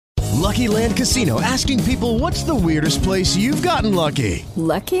Lucky Land Casino, asking people, what's the weirdest place you've gotten lucky?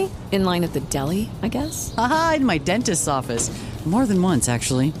 Lucky? In line at the deli, I guess? Aha, in my dentist's office. More than once,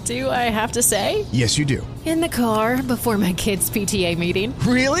 actually. Do I have to say? Yes, you do. In the car before my kids' PTA meeting.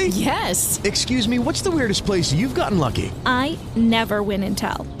 Really? Yes. Excuse me, what's the weirdest place you've gotten lucky? I never win and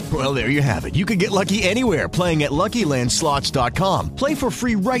tell. Well, there you have it. You can get lucky anywhere, playing at LuckyLandSlots.com. Play for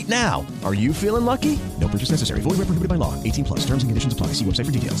free right now. Are you feeling lucky? No purchase necessary. Void where prohibited by law. 18 plus. Terms and conditions apply. See website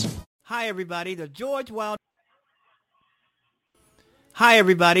for details. Hi, everybody. The George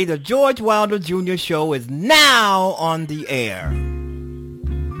Wilder Jr. Show is now on the air.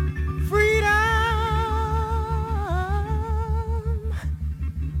 Freedom.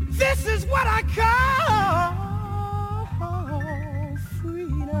 This is what I call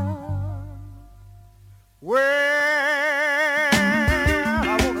freedom. Well,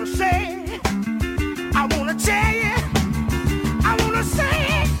 I want to say, I want to tell you, I want to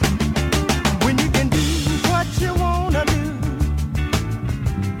say, when you can do what you want to do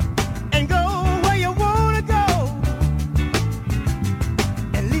and go where you want to go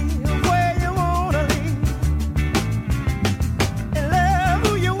and live where you want to live and love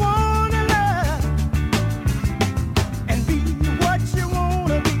who you want to love and be what you want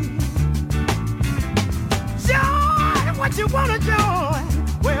to be. Join what you want to join.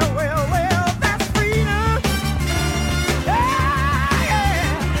 Well, well, well, that's freedom. Yeah,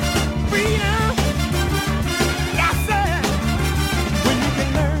 yeah. Freedom. Yes, sir. When you can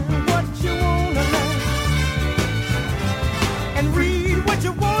learn what you want to learn and read what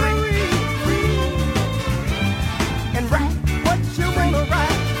you want to read and write what you want to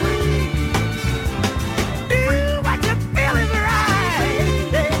write. Do what you feel is right.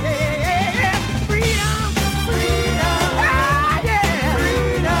 Yeah, yeah, yeah. Freedom. Freedom. Ah, yeah.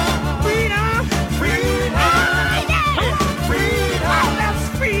 Freedom. Freedom. Freedom. Ah, yeah. Freedom. Oh, that's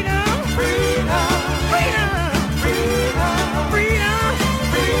freedom. Freedom. Freedom. Freedom. Freedom.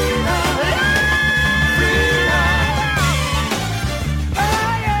 Freedom. Freedom.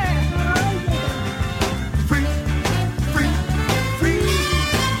 Oh, yeah. Free. Free. Free.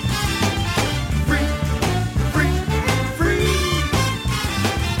 Free. Free. Free. Free.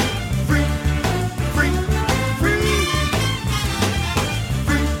 Free. Free.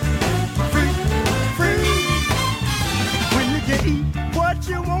 Free. Free. Free. When you can eat what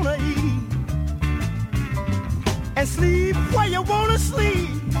you wanna eat and sleep where you wanna sleep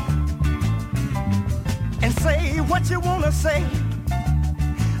and say what you wanna say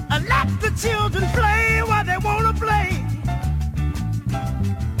and let the children play while they wanna play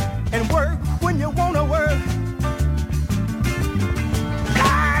and work when you wanna work,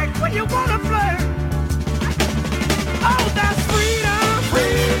 flirt when you wanna flirt. Oh, that's freedom.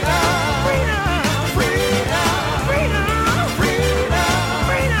 Freedom. Freedom. Freedom. Freedom.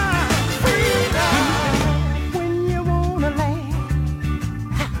 Freedom. Freedom. When you wanna laugh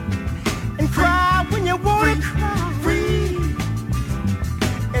and cry when you wanna cry. Free.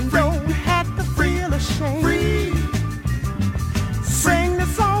 And don't have to feel ashamed. Free. Sing the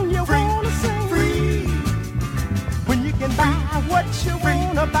song you wanna sing. Free. When you can buy what you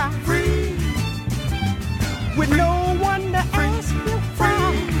wanna buy. Free. With no one to ask you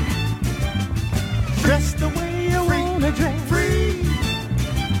why. Dress the way you wanna dress. Free.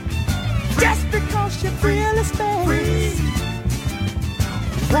 Just because you feel a space. Free.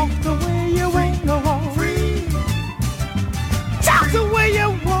 Walk the way you wanna walk. Free. Talk the way you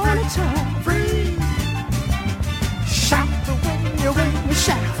wanna talk. Free. Shout the way you wanna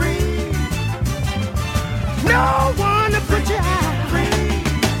shout. Free. No one to put you out. Free.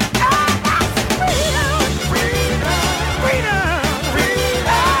 Ah, that's freedom. Freedom. Freedom. Freedom.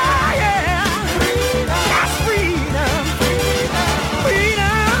 Ah, yeah. Freedom. That's freedom. Freedom.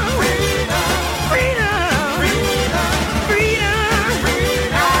 Freedom. Freedom. Freedom. Freedom. Freedom.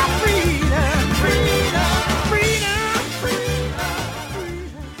 Ah, freedom. Freedom. Freedom.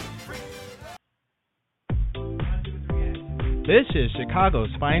 This is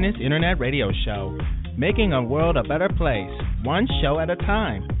Chicago's finest internet radio show, making a world a better place, one show at a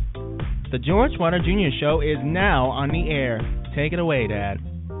time. The George Wilder Jr. Show is now on the air. Take it away, Dad.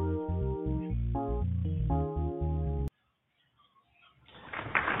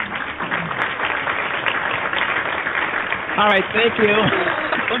 All right, thank you.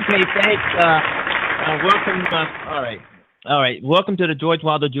 Okay, thanks. Welcome. All right. Welcome to the George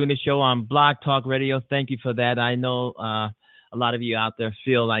Wilder Jr. Show on Blog Talk Radio. Thank you for that. I know a lot of you out there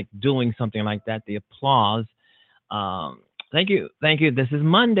feel like doing something like that. The applause. Thank you. This is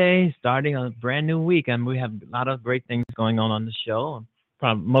Monday, starting a brand new week, and we have a lot of great things going on the show.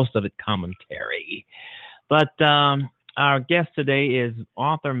 Probably most of it commentary. But Our guest today is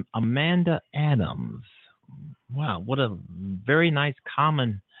author Amanda Adams. Wow, what a very nice,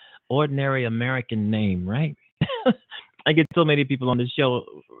 common, ordinary American name, right? I get so many people on the show,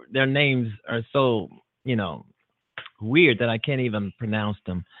 their names are so, weird that I can't even pronounce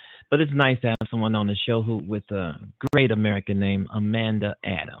them. But it's nice to have someone on the show who with a great American name, Amanda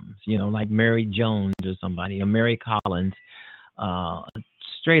Adams, like Mary Jones or somebody, or Mary Collins,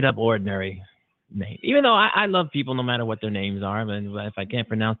 straight up ordinary name. Even though I love people no matter what their names are, but if I can't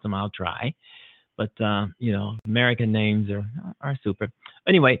pronounce them, I'll try. But American names are super.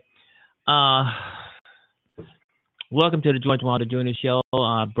 Anyway, welcome to the George Wilder Jr. Show,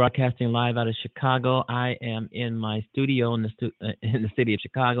 broadcasting live out of Chicago. I am in my studio in the city of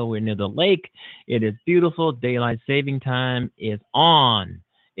Chicago. We're near the lake. It is beautiful. Daylight saving time is on.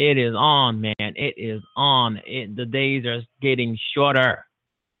 It is on, man. It is on. The days are getting shorter.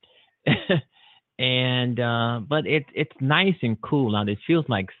 And but it's nice and cool out. It feels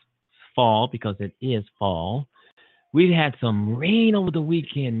like fall because it is fall. We've had some rain over the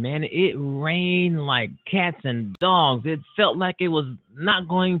weekend, man. It rained like cats and dogs. It felt like it was not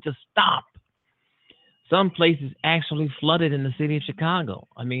going to stop. Some places actually flooded in the city of Chicago.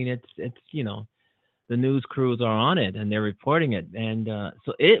 I mean, it's the news crews are on it and they're reporting it. And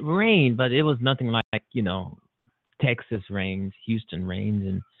so it rained, but it was nothing like Texas rains, Houston rains,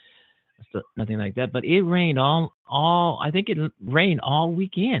 and nothing like that. But it rained I think it rained all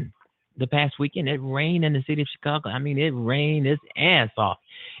weekend. The past weekend, it rained in the city of Chicago. I mean, it rained its ass off.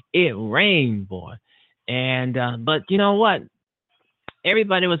 It rained, boy. And but you know what?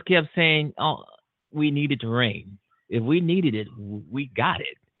 Everybody kept saying, "Oh, we needed to rain. If we needed it, we got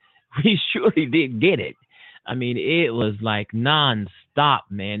it. We surely did get it." I mean, it was like nonstop,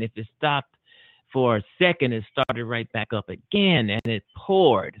 man. If it stopped for a second, it started right back up again, and it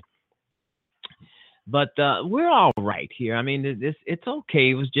poured. But we're all right here. I mean, it's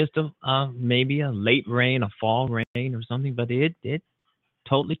okay. It was just maybe a late rain, a fall rain or something. But it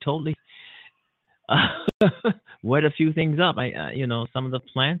totally wet a few things up. Some of the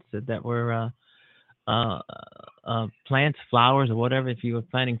plants that were plants, flowers or whatever. If you were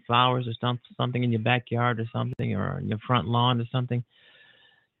planting flowers or something in your backyard or something, or in your front lawn or something,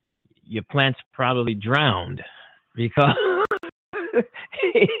 your plants probably drowned because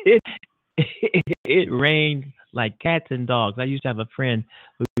it rained like cats and dogs. I used to have a friend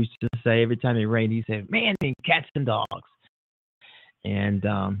who used to say every time it rained, he said, "Man, cats and dogs." And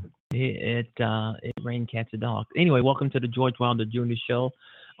it rained cats and dogs. Anyway, welcome to the George Wilder Jr. Show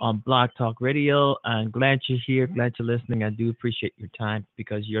on Blog Talk Radio. I'm glad you're here. Glad you're listening. I do appreciate your time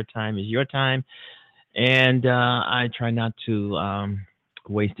because your time is your time. And I try not to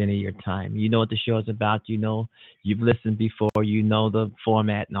waste any of your time. You know what the show is about. You've listened before. You know the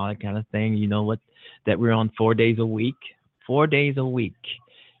format and all that kind of thing. You know that we're on 4 days a week. 4 days a week.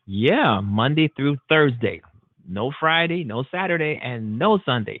 Yeah, Monday through Thursday. No Friday, no Saturday, and no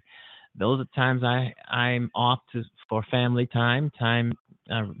Sunday. Those are times I'm off for family time,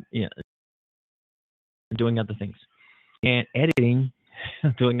 doing other things. And editing,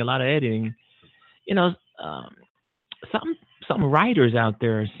 doing a lot of editing. Some writers out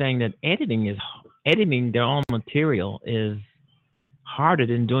there are saying that editing their own material is harder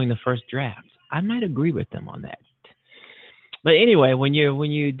than doing the first draft. I might agree with them on that. But anyway, when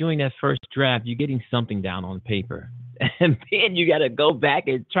you're doing that first draft, you're getting something down on paper, and then you got to go back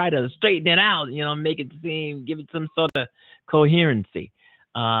and try to straighten it out. Make it give it some sort of coherency,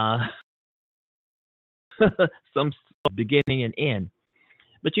 some beginning and end.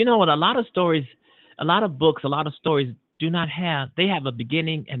 But you know what? A lot of stories, a lot of books, a lot of stories they have a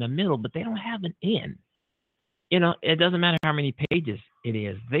beginning and a middle, but they don't have an end. It doesn't matter how many pages it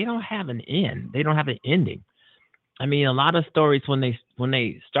is. They don't have an end. They don't have an ending. I mean, a lot of stories when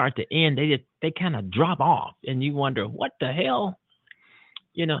they start to end, they kind of drop off, and you wonder what the hell,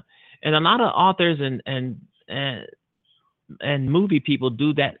 And a lot of authors and movie people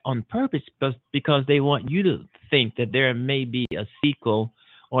do that on purpose because they want you to think that there may be a sequel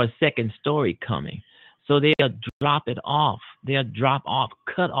or a second story coming. So they'll drop it off. They'll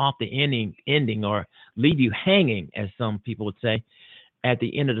cut off the ending, or leave you hanging, as some people would say, at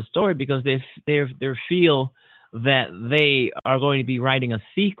the end of the story, because they feel that they are going to be writing a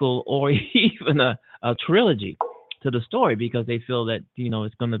sequel or even a trilogy to the story, because they feel that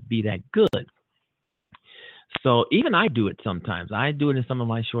it's going to be that good. So even I do it sometimes. I do it in some of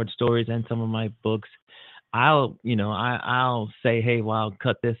my short stories and some of my books. I'll say, hey, well, I'll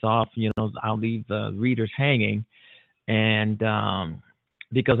cut this off. I'll leave the readers hanging, and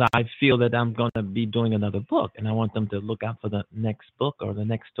because I feel that I'm going to be doing another book, and I want them to look out for the next book or the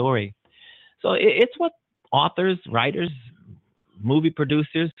next story. So it's what authors, writers, movie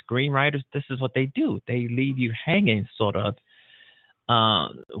producers, screenwriters, this is what they do. They leave you hanging, sort of,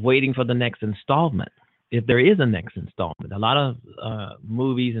 waiting for the next installment. If there is a next installment, a lot of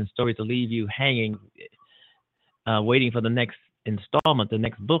movies and stories will leave you hanging, waiting for the next installment, the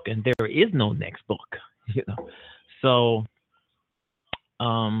next book, and there is no next book. So,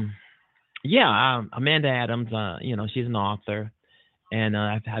 Amanda Adams, she's an author, and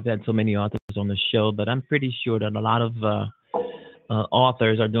I've had so many authors on the show, but I'm pretty sure that a lot of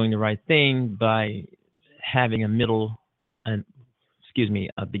authors are doing the right thing by having a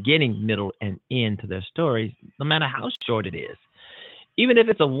beginning, middle, and end to their stories, no matter how short it is. Even if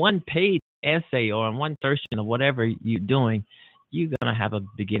it's a one-page essay or a one version of whatever you're doing, you're gonna have a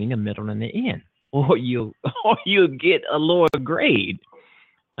beginning, a middle, and an end, or you get a lower grade.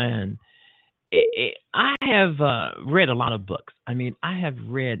 And I have read a lot of books. I mean, I have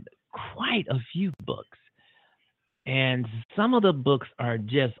read quite a few books, and some of the books are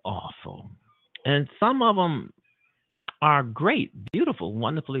just awful, and some of them are great, beautiful,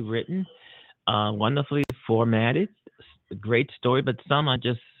 wonderfully written, wonderfully formatted, great story, but some are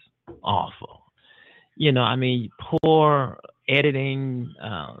just awful. Poor editing,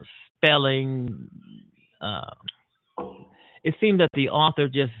 spelling. It seemed that the author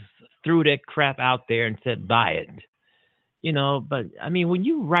just threw that crap out there and said, buy it. But I mean, when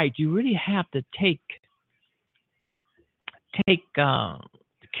you write, you really have to take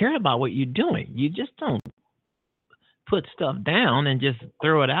care about what you're doing. You just don't put stuff down and just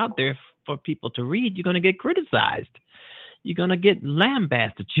throw it out there for people to read. You're going to get criticized. You're going to get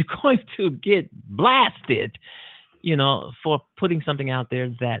lambasted. You're going to get blasted, for putting something out there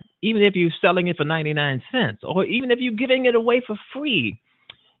that, even if you're selling it for 99 cents, or even if you're giving it away for free,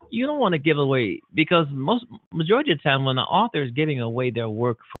 you don't want to give away, because majority of the time when the author is giving away their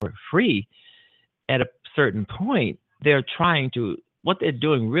work for free, at a certain point, what they're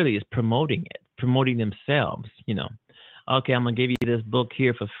doing really is promoting themselves, Okay, I'm going to give you this book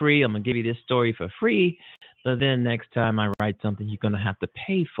here for free. I'm going to give you this story for free. But then next time I write something, you're going to have to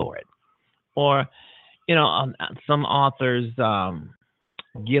pay for it. Or, some authors have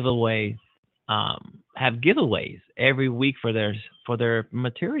giveaways every week for their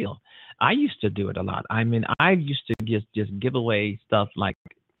material. I used to do it a lot. I mean, I used to just give away stuff like,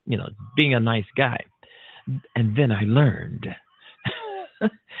 being a nice guy. And then I learned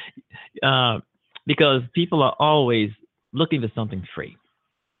because people are always looking for something free.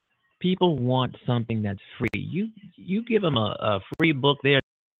 People want something that's free. You give them a free book there,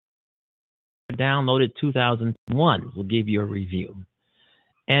 downloaded 2001, will give you a review.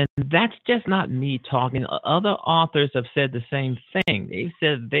 And that's just not me talking. Other authors have said the same thing. They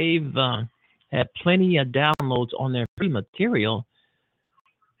said they've had plenty of downloads on their free material.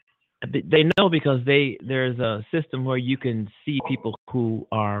 They know because there's a system where you can see the people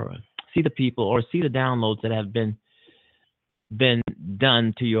or see the downloads that have been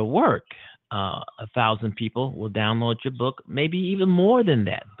done to your work. 1,000 people will download your book, maybe even more than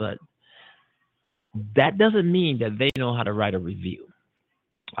that. But that doesn't mean that they know how to write a review.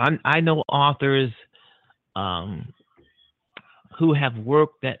 I know authors who have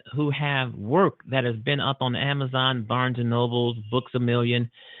work that has been up on Amazon, Barnes and Noble, Books A Million,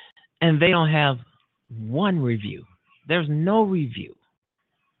 and they don't have one review. There's no review.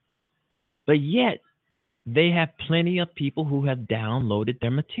 But yet, they have plenty of people who have downloaded their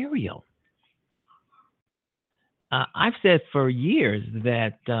material. I've said for years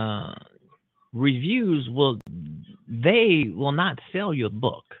that reviews will not sell your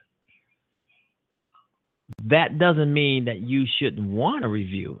book. That doesn't mean that you shouldn't want a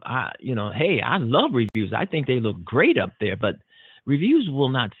review. I love reviews. I think they look great up there, but reviews will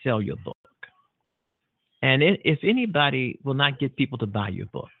not sell your book. And if anybody will not get people to buy your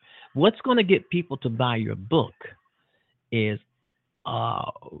book, what's going to get people to buy your book is a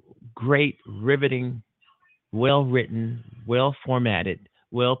great, riveting, well-written, well-formatted,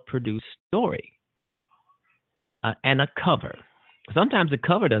 well-produced story, and a cover. Sometimes the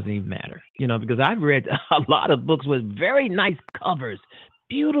cover doesn't even matter, because I've read a lot of books with very nice covers,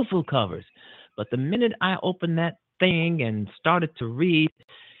 beautiful covers. But the minute I opened that thing and started to read,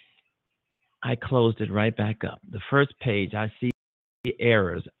 I closed it right back up. The first page, I see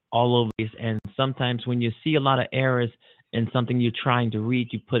errors all over this. And sometimes when you see a lot of errors in something you're trying to read,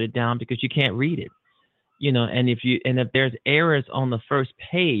 you put it down because you can't read it. And if there's errors on the first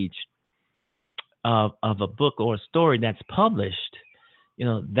page of a book or a story that's published,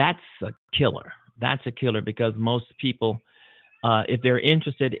 that's a killer. That's a killer, because most people, if they're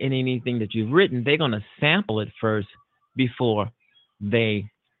interested in anything that you've written, they're going to sample it first before they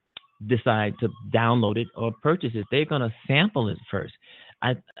decide to download it or purchase it. They're going to sample it first.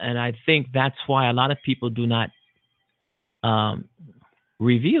 I think that's why a lot of people do not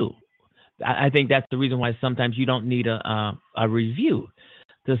review. I think that's the reason why sometimes you don't need a review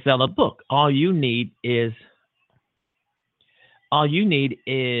to sell a book. All you need is a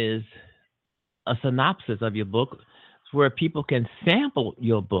synopsis of your book where people can sample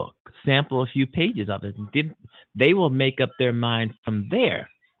your book, sample a few pages of it. They will make up their mind from there,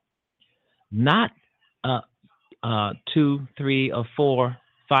 not 2, 3, or 4,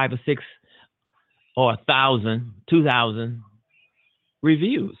 5, or 6, or 1,000, 2,000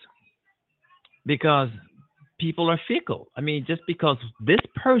 reviews, because people are fickle. I mean, just because this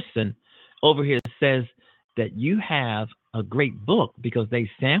person over here says that you have a great book because they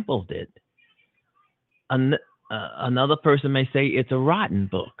sampled it, another person may say it's a rotten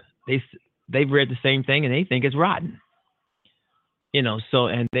book. They've read the same thing and they think it's rotten. So,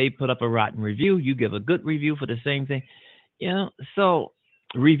 and they put up a rotten review. You give a good review for the same thing. So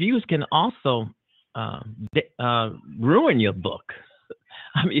reviews can also ruin your book.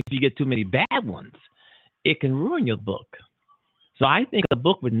 I mean, if you get too many bad ones, it can ruin your book. So I think a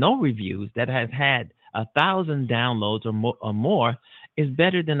book with no reviews that has had 1,000 downloads or more is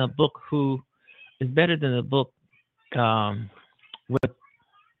better than a book with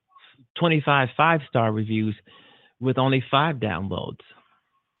 25 5-star reviews with only 5 downloads.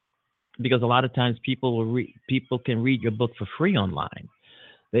 Because a lot of times people can read your book for free online.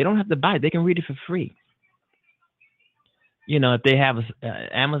 They don't have to buy it; they can read it for free. If they have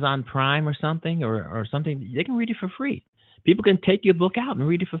Amazon Prime or something, or something, they can read it for free. People can take your book out and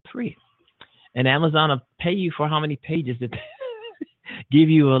read it for free. And Amazon will pay you for how many pages that give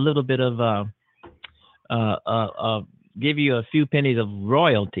you a little bit of give you a few pennies of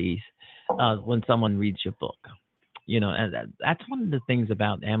royalties when someone reads your book. And that's one of the things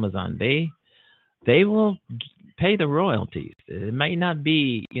about Amazon. They will pay the royalties. It may not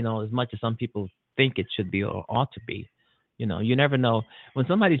be, as much as some people think it should be or ought to be. You never know. When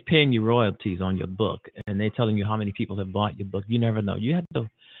somebody's paying you royalties on your book and they're telling you how many people have bought your book, you never know. You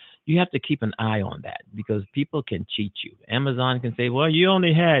have to keep an eye on that, because people can cheat you. Amazon can say, well, you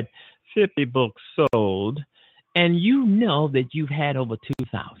only had 50 books sold, and that you've had over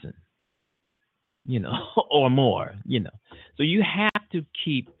 2,000, or more, So you have to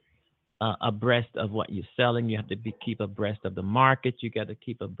keep abreast of what you're selling. You have to keep abreast of the market. You got to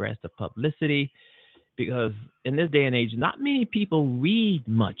keep abreast of publicity, because in this day and age, not many people read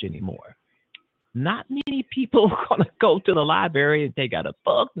much anymore. Not many people are going to go to the library and take out a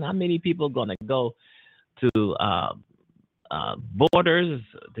book. Not many people are going to go to Borders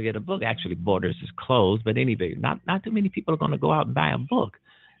to get a book. Actually, Borders is closed, but anyway, not too many people are going to go out and buy a book.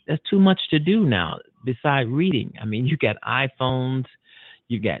 There's too much to do now besides reading. I mean, you got iPhones,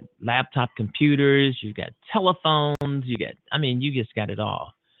 you got laptop computers, you got telephones, you just got it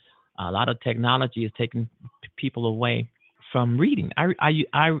all. A lot of technology is taking people away from reading.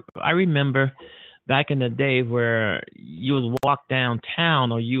 I remember back in the day where you would walk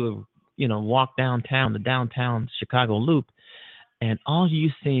downtown, or you would walk downtown, the downtown Chicago Loop, and all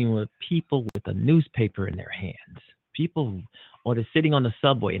you seen were people with a newspaper in their hands. People, or they're sitting on the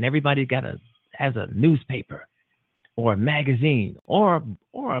subway, and everybody has a newspaper or a magazine or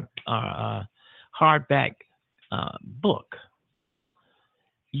a hardback book.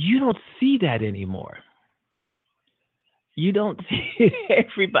 You don't see that anymore. You don't see.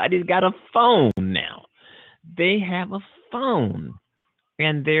 Everybody's got a phone now. They have a phone,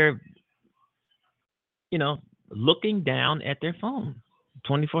 and they're looking down at their phone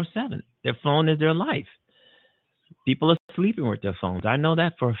 24/7. Their phone is their life. People are sleeping with their phones. I know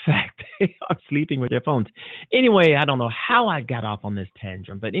that for a fact. They are sleeping with their phones. Anyway, I don't know how I got off on this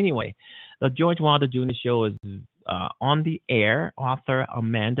tangent, but anyway, the George Wilder Jr. Show is on the air. Author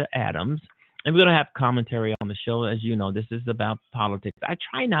Amanda Adams. And we're going to have commentary on the show. As you know, this is about politics. I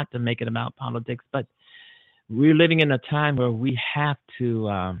try not to make it about politics, but we're living in a time where we have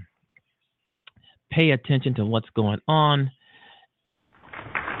to pay attention to what's going on.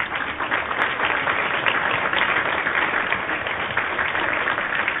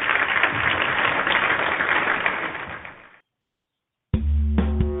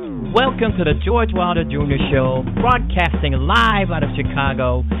 Welcome to the George Wilder Jr. Show, broadcasting live out of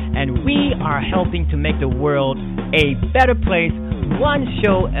Chicago, and we are helping to make the world a better place, one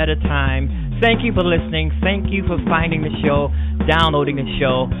show at a time. Thank you for listening. Thank you for finding the show, downloading the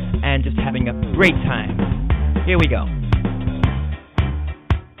show, and just having a great time. Here we go.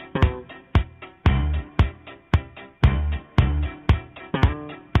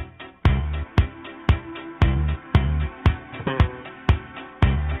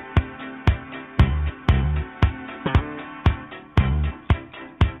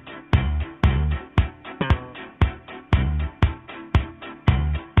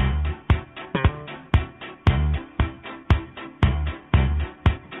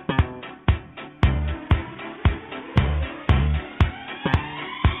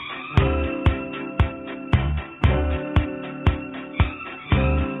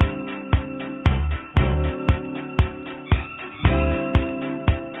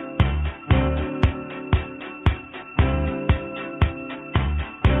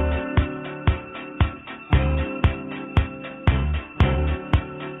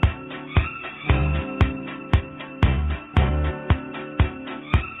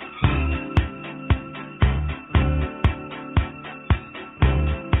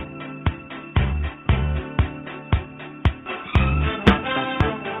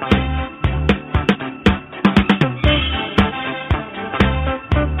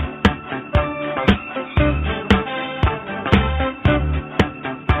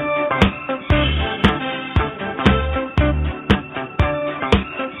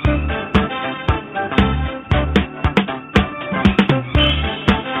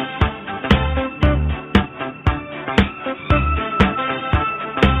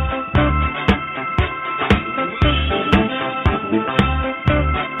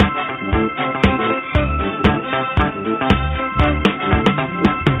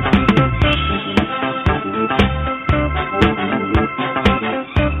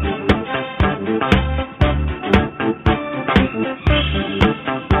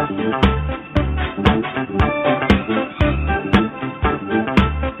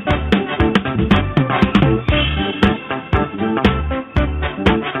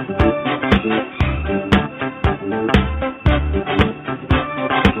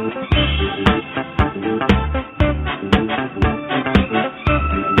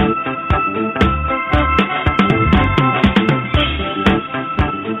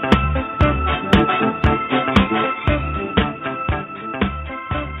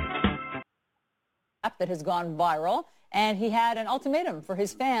 that has gone viral, and he had an ultimatum for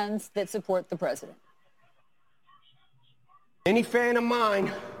his fans that support the president. Any fan of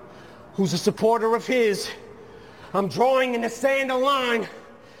mine who's a supporter of his, I'm drawing in the sand a line.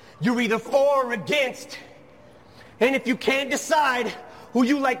 You're either for or against. And if you can't decide who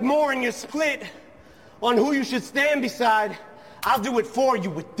you like more and you're split on who you should stand beside, I'll do it for you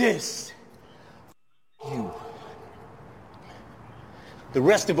with this. You. The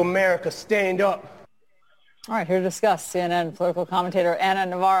rest of America, stand up. All right, here to discuss, CNN political commentator Ana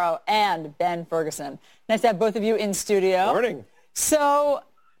Navarro and Ben Ferguson. Nice to have both of you in studio. Morning. So,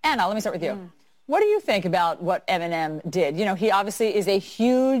 Ana, let me start with you. What do you think about what Eminem did? You know, he obviously is a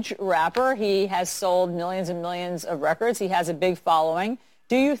huge rapper. He has sold millions and millions of records. He has a big following.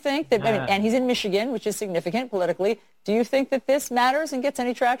 Do you think that, and he's in Michigan, which is significant politically, do you think that this matters and gets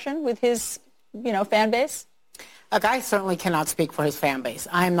any traction with his, fan base? Look, I certainly cannot speak for his fan base.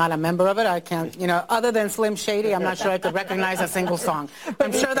 I am not a member of it. I can't, other than Slim Shady, I'm not sure I could recognize a single song.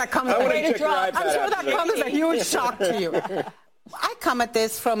 I'm sure that comes as a huge shock to you. I come at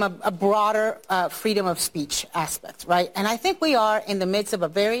this from a broader freedom of speech aspect, right? And I think we are in the midst of a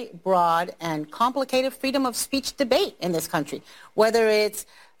very broad and complicated freedom of speech debate in this country, whether it's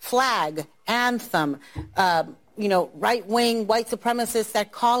flag, anthem, right-wing white supremacist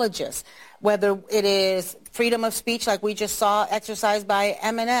psychologists, whether it is freedom of speech like we just saw exercised by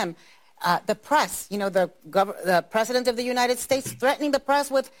Eminem, the press, the President of the United States threatening the press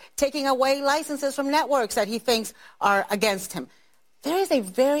with taking away licenses from networks that he thinks are against him. There is a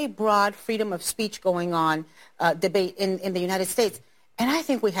very broad freedom of speech going on debate in the United States, and I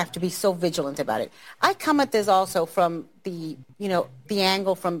think we have to be so vigilant about it. I come at this also from the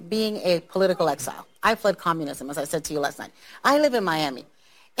angle from being a political exile. I fled communism, as I said to you last night. I live in Miami.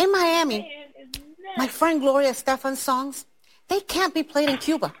 In Miami, my friend Gloria Stefan's songs, they can't be played in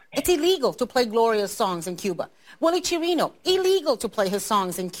Cuba. It's illegal to play Gloria's songs in Cuba. Willie Chirino, illegal to play his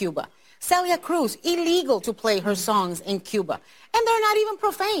songs in Cuba. Celia Cruz, illegal to play her songs in Cuba. And they're not even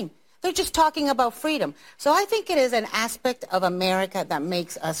profane. They're just talking about freedom. So I think it is an aspect of America that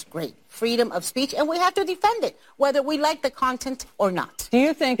makes us great. Freedom of speech, and we have to defend it, whether we like the content or not. Do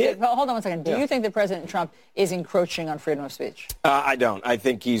you think, hold on one second, do you think that President Trump is encroaching on freedom of speech? I don't. I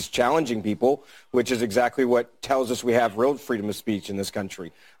think he's challenging people, which is exactly what tells us we have real freedom of speech in this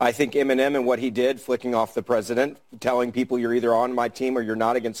country. I think Eminem and what he did, flicking off the president, telling people you're either on my team or you're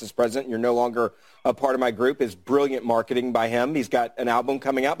not against this president, you're no longer a part of my group, is brilliant marketing by him. He's got an album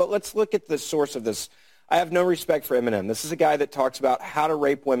coming out, but let's look at the source of this. I have no respect for Eminem. This is a guy that talks about how to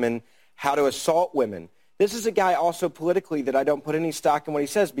rape women, how to assault women. This is a guy also politically that I don't put any stock in what he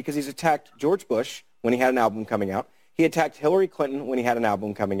says because he's attacked George Bush when he had an album coming out. He attacked Hillary Clinton when he had an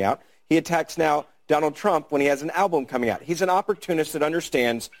album coming out. He attacks now Donald Trump when he has an album coming out. He's an opportunist that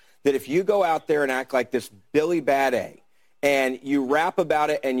understands that if you go out there and act like this Billy Bad A and you rap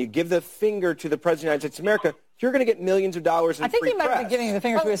about it and you give the finger to the President of the United States of America, you're going to get millions of dollars in free press. I think he might have been giving the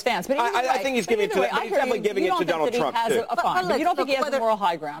finger to his fans. But I think he's giving it to he's definitely giving it to Donald Trump, too. But you don't think he has a moral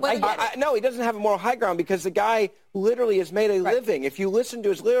high ground? No, he doesn't have a moral high ground because the guy literally has made a living. If you listen to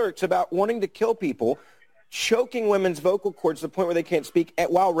his lyrics about wanting to kill people, choking women's vocal cords to the point where they can't speak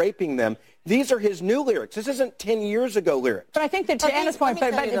while raping them, these are his new lyrics. This isn't 10 years ago lyrics. But I think that to Anna's point,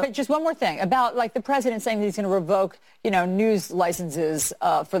 but just one more thing about like the president saying that he's going to revoke, news licenses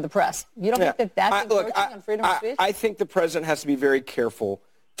for the press. You don't think that that's encroaching on freedom of speech? I think the president has to be very careful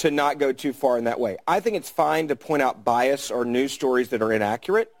to not go too far in that way. I think it's fine to point out bias or news stories that are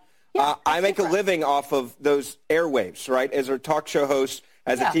inaccurate. Yeah, I make a living off of those airwaves, right, as a talk show host,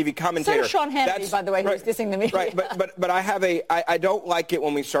 as a TV commentator. So Sean Hannity, by the way, who's dissing the media. Right, but I don't like it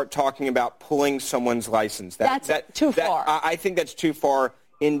when we start talking about pulling someone's license. That's too far. I think that's too far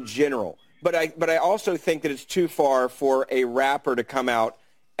in general. But I also think that it's too far for a rapper to come out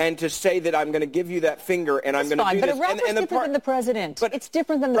and to say that I'm going to give you that finger and I'm going to do this. But a rapper's different than the president. But it's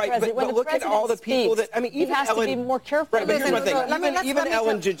different than the president. But look at all the people that, even he has to be more careful. Right, but here's one thing. Even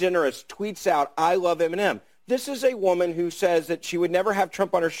Ellen DeGeneres tweets out, I love Eminem. This is a woman who says that she would never have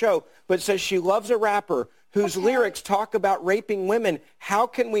Trump on her show, but says she loves a rapper whose lyrics talk about raping women. How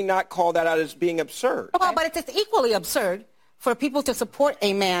can we not call that out as being absurd? Well, but it's equally absurd for people to support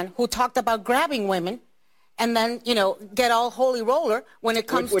a man who talked about grabbing women and then, get all holy roller when it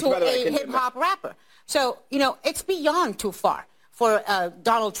comes to a hip-hop rapper. So, it's beyond too far for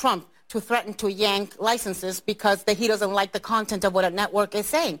Donald Trump to threaten to yank licenses because he doesn't like the content of what a network is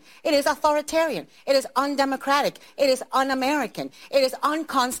saying. It is authoritarian. It is undemocratic. It is un-American. It is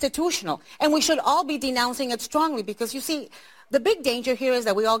unconstitutional. And we should all be denouncing it strongly because, you see, the big danger here is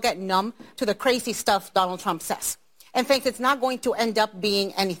that we all get numb to the crazy stuff Donald Trump says and thinks it's not going to end up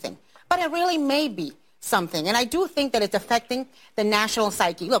being anything. But it really may be something. And I do think that it's affecting the national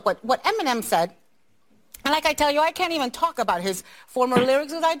psyche. Look, what Eminem said, and like I tell you, I can't even talk about his former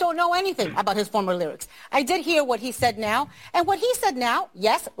lyrics because I don't know anything about his former lyrics. I did hear what he said now. And what he said now,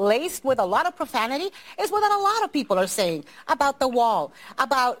 yes, laced with a lot of profanity, is what a lot of people are saying about the wall,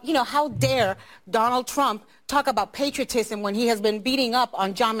 about, how dare Donald Trump talk about patriotism when he has been beating up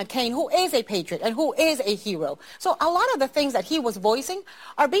on John McCain, who is a patriot and who is a hero. So a lot of the things that he was voicing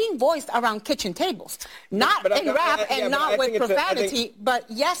are being voiced around kitchen tables, not in rap and not with profanity, but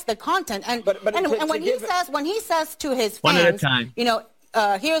yes, the content. And when he says to his fans,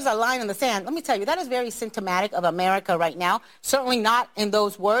 here's a line in the sand, let me tell you, that is very symptomatic of America right now. Certainly not in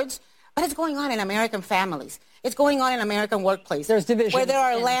those words, but it's going on in American families. It's going on in American workplace. There's division. Where there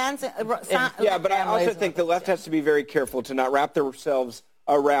are lands. But I also think the left has to be very careful to not wrap themselves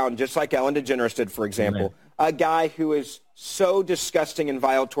around, just like Ellen DeGeneres did, for example, a guy who is so disgusting and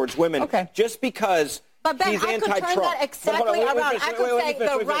vile towards women just because But Ben, he's I could anti-Trump. turn that exactly around. I could say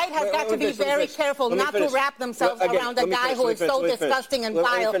the right has got to be very careful not to wrap themselves around a guy who is so disgusting and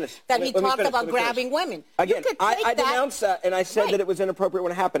vile that he talked about grabbing women. Again, I denounced that, and I said that it was inappropriate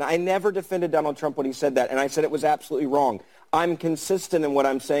when it happened. I never defended Donald Trump when he said that, and I said it was absolutely wrong. I'm consistent in what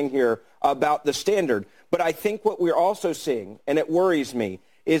I'm saying here about the standard. But I think what we're also seeing, and it worries me,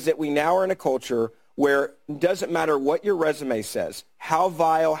 is that we now are in a culture where it doesn't matter what your resume says, how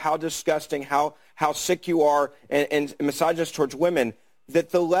vile, how disgusting, how sick you are, and misogynist towards women, that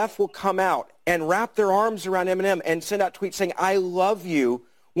the left will come out and wrap their arms around Eminem and send out tweets saying, I love you,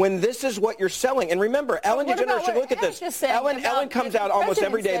 when this is what you're selling. And remember, Ellen DeGeneres should look at this. Ellen comes out almost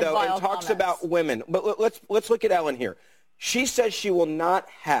every day, though, and talks about women. But let's look at Ellen here. She says she will not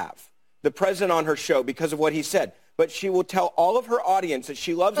have the president on her show because of what he said. But she will tell all of her audience that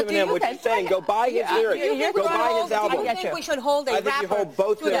she loves Eminem, which is saying, go buy his lyrics, go buy his album. I think we should hold a rapper you hold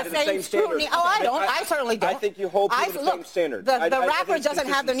both to the same scrutiny. Oh, I don't. I certainly don't. I think you hold people to the same standard. The rapper doesn't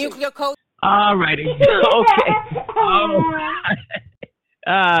have the nuclear code. All righty. Okay.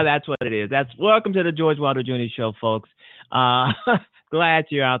 That's what it is. Welcome to the George Wilder Jr. Show, folks. Glad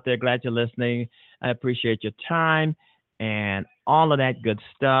you're out there. Glad you're listening. I appreciate your time and all of that good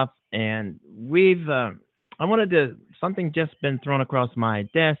stuff. And I wanted to, something just been thrown across my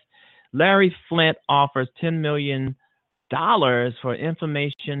desk. Larry Flynt offers $10 million for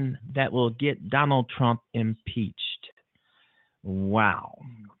information that will get Donald Trump impeached. Wow.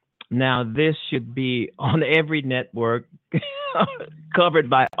 Now, this should be on every network, covered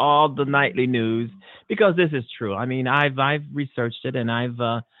by all the nightly news, because this is true. I mean, I've researched it, and I've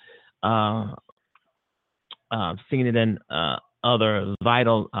seen it in other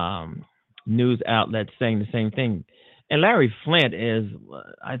vital news outlets saying the same thing. And Larry Flynt is,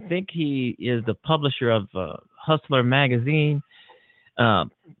 I think he is the publisher of Hustler magazine,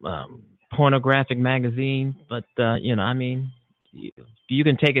 pornographic magazine. But, I mean, you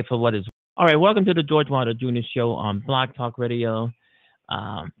can take it for what it's. All right, welcome to the George Wilder Jr. Show on Blog Talk Radio.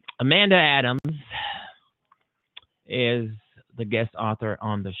 Amanda Adams is the guest author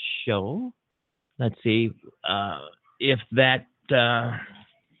on the show. Let's see if that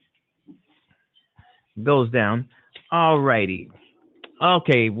goes down. All righty.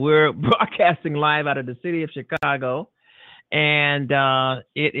 Okay, we're broadcasting live out of the city of Chicago, and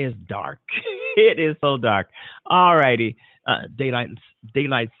it is dark. It is so dark. All righty.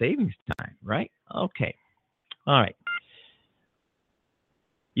 Daylight savings time, right? Okay. All right.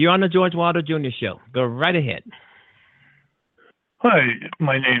 You're on the George Wilder Jr. Show. Go right ahead. Hi,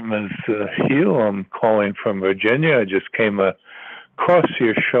 my name is Hugh. I'm calling from Virginia. I just came across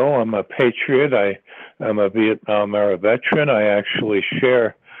your show. I'm a patriot. I am a Vietnam era veteran. I actually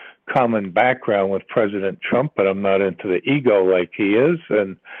share common background with President Trump, but I'm not into the ego like he is.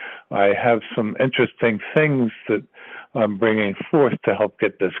 And I have some interesting things that I'm bringing forth to help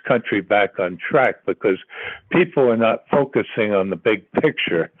get this country back on track, because people are not focusing on the big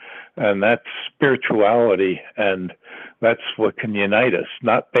picture, and that's spirituality, and that's what can unite us,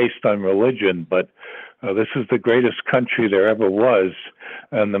 not based on religion, but this is the greatest country there ever was,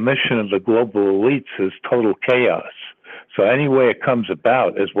 and the mission of the global elites is total chaos. So any way it comes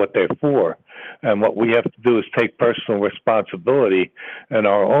about is what they're for. And what we have to do is take personal responsibility in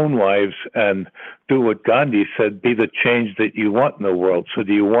our own lives and do what Gandhi said, be the change that you want in the world. So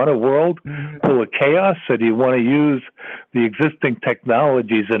do you want a world full of chaos, or do you want to use the existing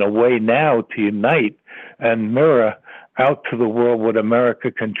technologies in a way now to unite and mirror out to the world what America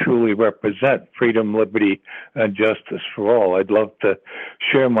can truly represent: freedom, liberty, and justice for all? I'd love to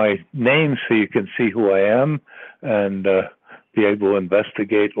share my name so you can see who I am, and be able to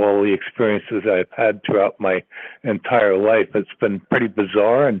investigate all the experiences I've had throughout my entire life. It's been pretty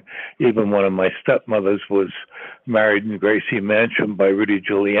bizarre, and even one of my stepmothers was married in Gracie Mansion by Rudy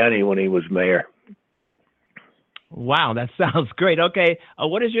Giuliani when he was mayor. Wow, that sounds great. Okay,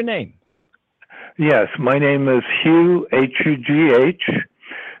 what is your name? Yes, my name is Hugh, H-U-G-H.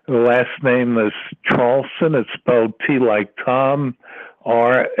 The last name is Traulsen. It's spelled T like Tom,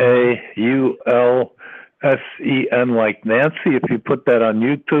 R-A-U-L-S-E-N like Nancy. If you put that on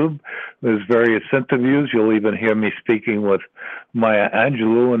YouTube, there's various interviews. You'll even hear me speaking with Maya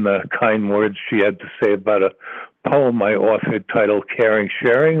Angelou and the kind words she had to say about a poem I authored titled Caring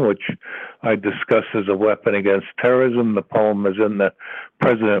Sharing, which I discuss as a weapon against terrorism. The poem is in the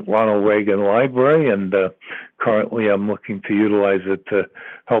President Ronald Reagan Library, and currently I'm looking to utilize it to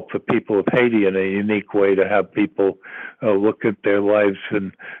help the people of Haiti in a unique way, to have people look at their lives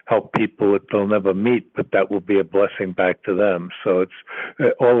and help people that they'll never meet, but that will be a blessing back to them. So it's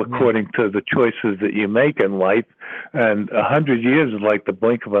all according to the choices that you make in life. And 100 years is like the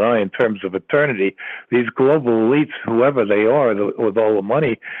blink of an eye in terms of eternity. These global elites, whoever they are, with all the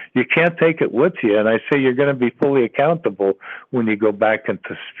money, you can't take it with you. And I say you're going to be fully accountable when you go back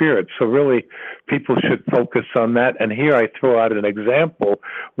into spirit. So really, people should focus on that. And here I throw out an example.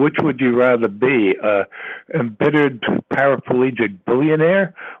 Which would you rather be, an embittered paraplegic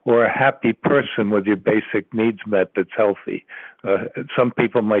billionaire or a happy person with your basic needs met that's healthy? Some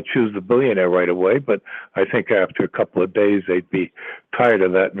people might choose the billionaire right away, but I think after a couple of days they'd be tired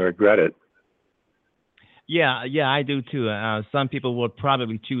of that and regret it. Yeah, I do too. Some people would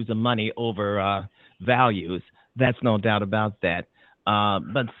probably choose the money over values. That's no doubt about that.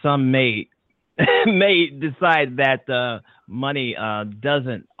 But some may decide that money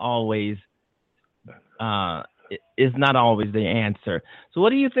doesn't always is not always the answer. So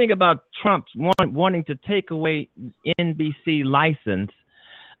what do you think about Trump wanting to take away NBC license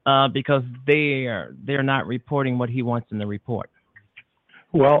because they're not reporting what he wants in the report?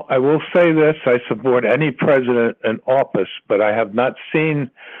 Well, I will say this. I support any president in office, but I have not seen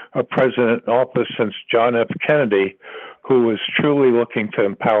a president in office since John F. Kennedy who was truly looking to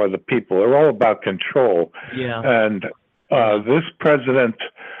empower the people. They're all about control. Yeah. And this president,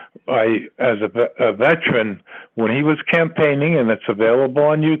 as a veteran, when he was campaigning, and it's available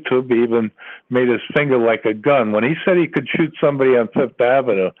on YouTube, he even made his finger like a gun. When he said he could shoot somebody on Fifth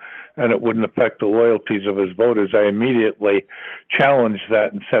Avenue and it wouldn't affect the loyalties of his voters, I immediately challenged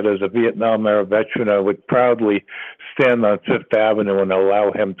that and said, as a Vietnam era veteran, I would proudly stand on Fifth Avenue and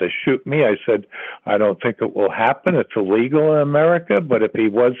allow him to shoot me. I said, I don't think it will happen. It's illegal in America, but if he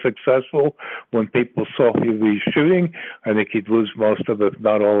was successful, when people saw he was shooting, I think he'd lose most of, if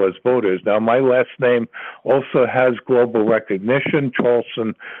not all, his voters. Now, my last name also has global recognition.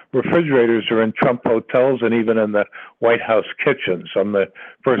 Traulsen refrigerators are in Trump hotels and even in the White House kitchens. I'm the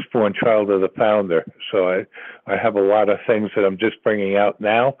firstborn child of the founder. So I have a lot of things that I'm just bringing out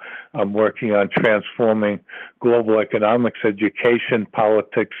now. I'm working on transforming global economics, education,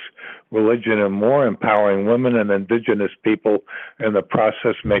 politics, religion, and more, empowering women and indigenous people in the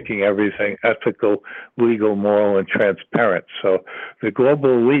process, making everything ethical, legal, moral, and transparent. So the global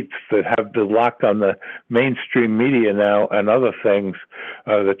elites that have the lock on the mainstream media now and other things,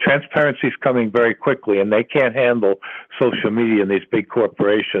 the transparency is coming very quickly, and they can't handle social media and these big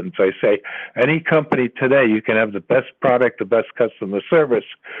corporations. I say any company today, you can have the best product, the best customer service,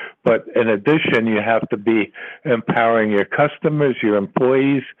 but in addition, you have to be empowering your customers, your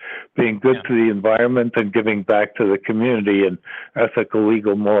employees, being good to the environment, and giving back to the community in ethical,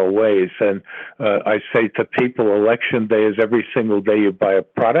 legal, moral ways. And I say to people, election day is every single day you buy a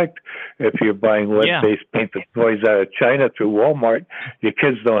product. If you're buying lead-based painted toys out of China through Walmart, your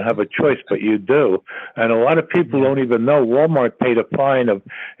kids don't have a choice, but you do. And a lot of people don't even know Walmart paid a fine of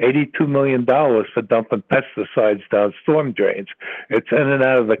 $82 million for dumping pesticides down storm drains. It's in and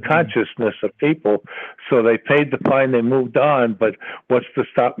out of the consciousness of people. So they paid the fine, they moved on, but what's to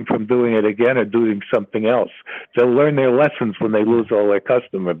stop them from doing it again or doing something else? They'll learn their lessons when they lose all their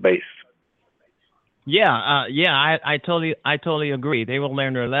customer base. I totally agree. They will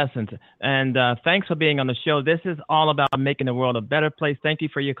learn their lessons. And thanks for being on the show. This is all about making the world a better place. Thank you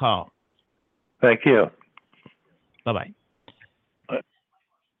for your call. Thank you. Bye-bye.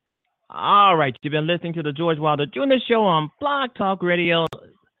 All right. You've been listening to the George Wilder Jr. Show on Blog Talk Radio.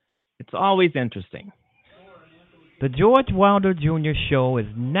 It's always interesting. The George Wilder Jr. Show is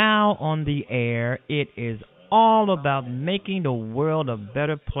now on the air. It is all about making the world a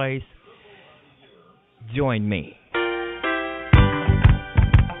better place. Join me.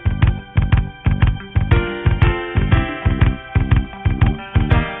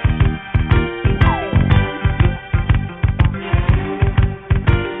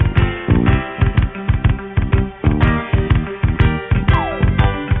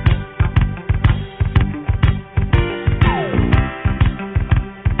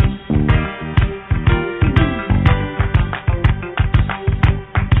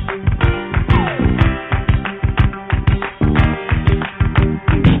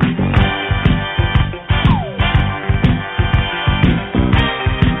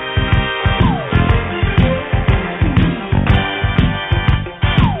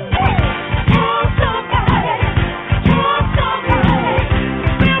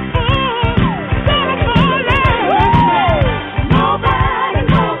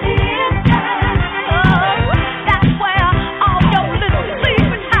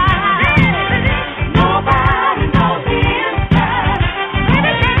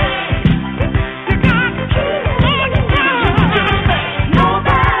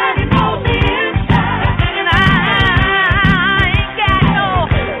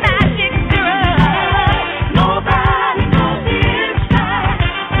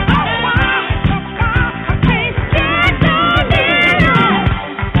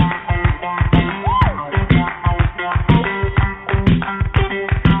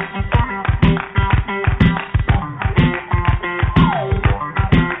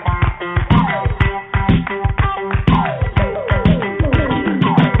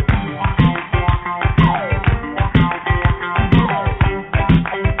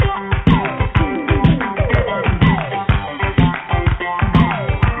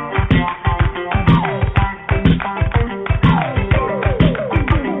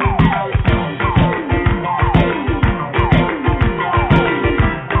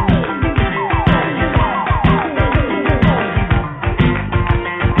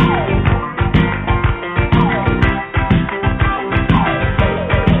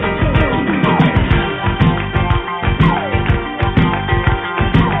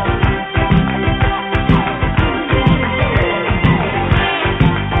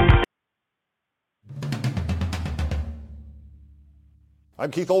 I'm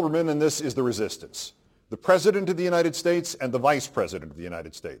Keith Olbermann, and this is The Resistance. The President of the United States and the Vice President of the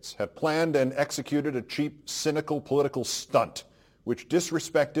United States have planned and executed a cheap, cynical political stunt which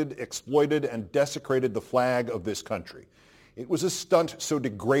disrespected, exploited, and desecrated the flag of this country. It was a stunt so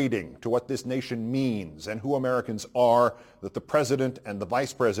degrading to what this nation means and who Americans are that the President and the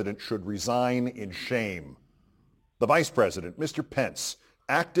Vice President should resign in shame. The Vice President, Mr. Pence,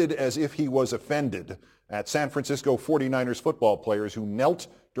 acted as if he was offended at San Francisco 49ers football players who knelt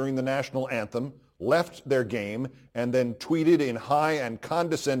during the national anthem, left their game, and then tweeted in high and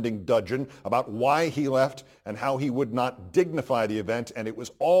condescending dudgeon about why he left and how he would not dignify the event, and it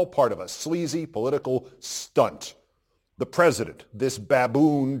was all part of a sleazy political stunt. The president, this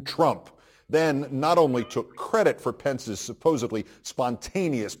baboon Trump, then not only took credit for Pence's supposedly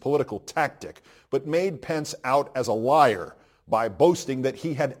spontaneous political tactic, but made Pence out as a liar by boasting that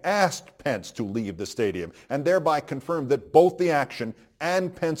he had asked Pence to leave the stadium, and thereby confirmed that both the action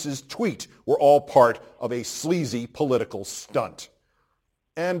and Pence's tweet were all part of a sleazy political stunt.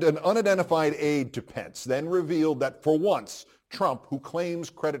 And an unidentified aide to Pence then revealed that for once, Trump, who claims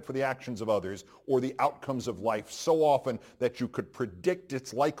credit for the actions of others or the outcomes of life so often that you could predict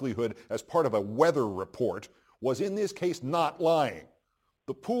its likelihood as part of a weather report, was in this case not lying.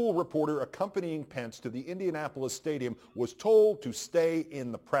 The pool reporter accompanying Pence to the Indianapolis stadium was told to stay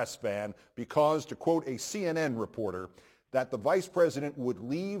in the press van because, to quote a CNN reporter, that the vice president would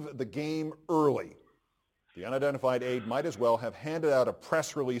leave the game early. The unidentified aide might as well have handed out a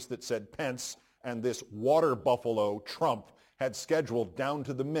press release that said Pence and this water buffalo Trump had scheduled down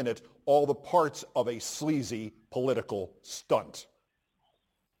to the minute all the parts of a sleazy political stunt.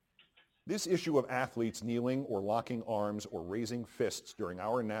 This issue of athletes kneeling or locking arms or raising fists during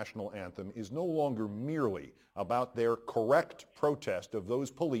our national anthem is no longer merely about their correct protest of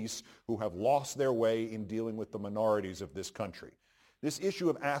those police who have lost their way in dealing with the minorities of this country. This issue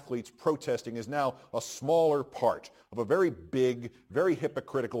of athletes protesting is now a smaller part of a very big, very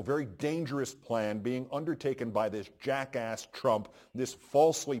hypocritical, very dangerous plan being undertaken by this jackass Trump, this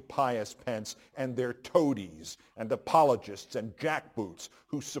falsely pious Pence, and their toadies and apologists and jackboots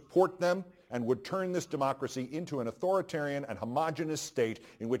who support them and would turn this democracy into an authoritarian and homogenous state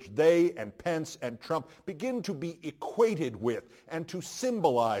in which they and Pence and Trump begin to be equated with and to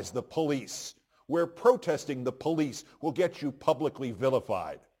symbolize the police, where protesting the police will get you publicly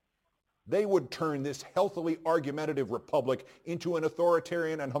vilified. They would turn this healthily argumentative republic into an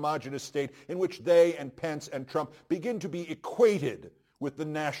authoritarian and homogenous state in which they and Pence and Trump begin to be equated with the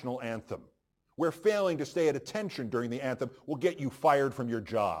national anthem, where failing to stay at attention during the anthem will get you fired from your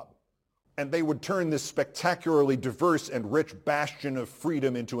job. And they would turn this spectacularly diverse and rich bastion of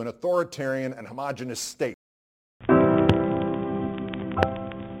freedom into an authoritarian and homogenous state.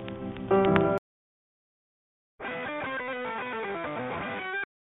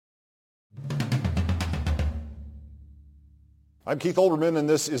 I'm Keith Olbermann, and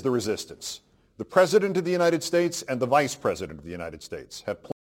this is The Resistance. The President of the United States and the Vice President of the United States have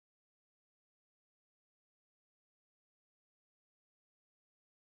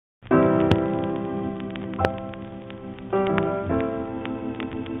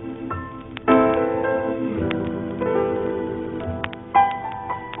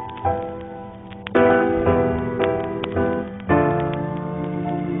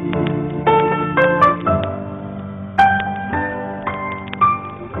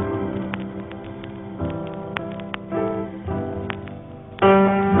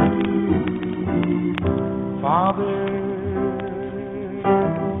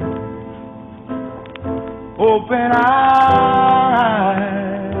open eyes,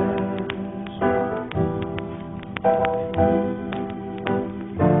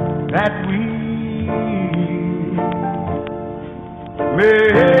 that we may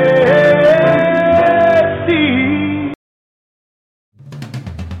see.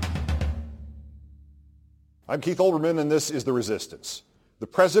 I'm Keith Olbermann, and this is The Resistance. The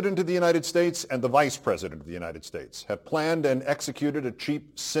President of the United States and the Vice President of the United States have planned and executed a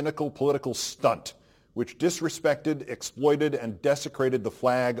cheap, cynical political stunt which disrespected, exploited, and desecrated the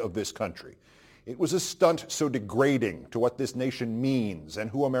flag of this country. It was a stunt so degrading to what this nation means and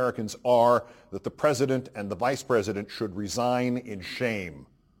who Americans are that the President and the Vice President should resign in shame.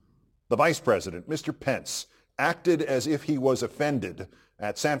 The Vice President, Mr. Pence, acted as if he was offended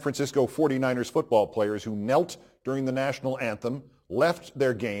at San Francisco 49ers football players who knelt during the national anthem, left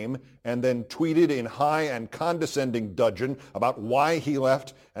their game, and then tweeted in high and condescending dudgeon about why he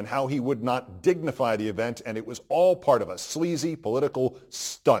left and how he would not dignify the event, and it was all part of a sleazy political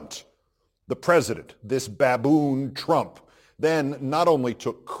stunt. The president, this baboon Trump, then not only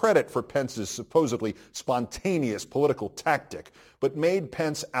took credit for Pence's supposedly spontaneous political tactic, but made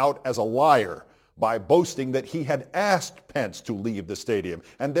Pence out as a liar by boasting that he had asked Pence to leave the stadium,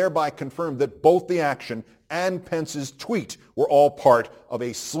 and thereby confirmed that both the action and Pence's tweet were all part of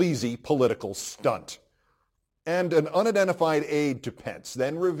a sleazy political stunt. And an unidentified aide to Pence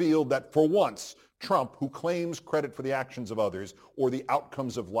then revealed that for once, Trump, who claims credit for the actions of others or the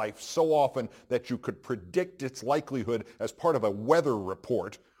outcomes of life so often that you could predict its likelihood as part of a weather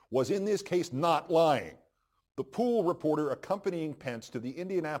report, was in this case not lying. The pool reporter accompanying Pence to the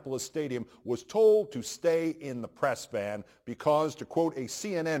Indianapolis stadium was told to stay in the press van because, to quote a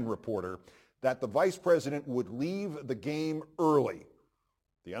CNN reporter, that the vice president would leave the game early.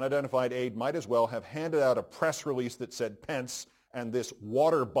 The unidentified aide might as well have handed out a press release that said Pence and this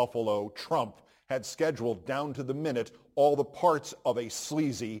water buffalo, Trump, had scheduled down to the minute all the parts of a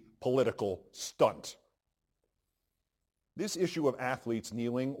sleazy political stunt. This issue of athletes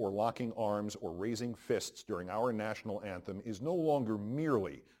kneeling or locking arms or raising fists during our national anthem is no longer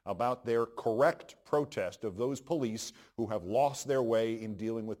merely about their correct protest of those police who have lost their way in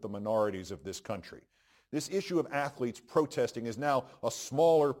dealing with the minorities of this country. This issue of athletes protesting is now a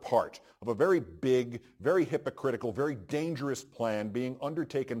smaller part of a very big, very hypocritical, very dangerous plan being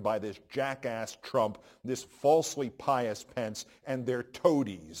undertaken by this jackass Trump, this falsely pious Pence, and their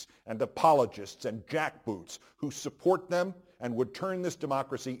toadies and apologists and jackboots who support them and would turn this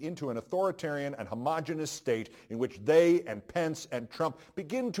democracy into an authoritarian and homogenous state in which they and Pence and Trump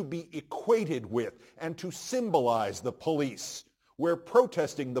begin to be equated with and to symbolize the police, where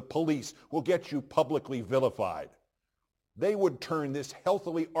protesting the police will get you publicly vilified. They would turn this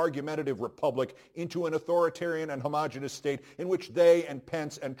healthily argumentative republic into an authoritarian and homogenous state in which they and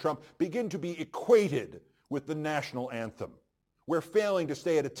Pence and Trump begin to be equated with the national anthem, where failing to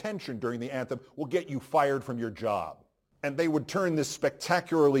stay at attention during the anthem will get you fired from your job. And they would turn this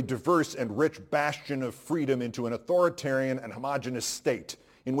spectacularly diverse and rich bastion of freedom into an authoritarian and homogenous state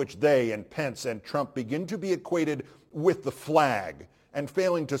in which they and Pence and Trump begin to be equated with the flag, and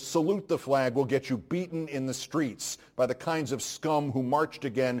failing to salute the flag will get you beaten in the streets by the kinds of scum who marched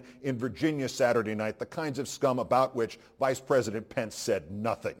again in Virginia Saturday night, the kinds of scum about which Vice President Pence said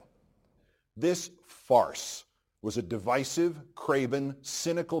nothing. This farce was a divisive, craven,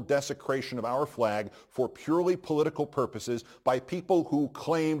 cynical desecration of our flag for purely political purposes by people who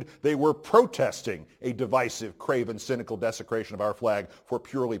claimed they were protesting a divisive, craven, cynical desecration of our flag for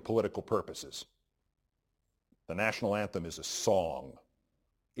purely political purposes. The national anthem is a song.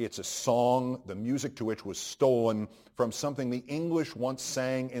 It's a song, the music to which was stolen from something the English once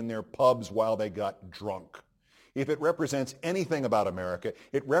sang in their pubs while they got drunk. If it represents anything about America,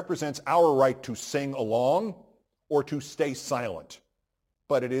 it represents our right to sing along or to stay silent.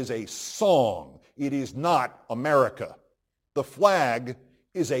 But it is a song. It is not America. The flag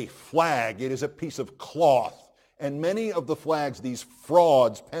is a flag. It is a piece of cloth. And many of the flags these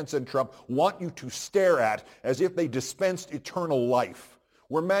frauds, Pence and Trump, want you to stare at as if they dispensed eternal life,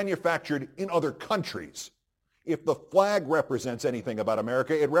 were manufactured in other countries. If the flag represents anything about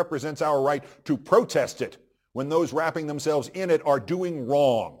America, it represents our right to protest it when those wrapping themselves in it are doing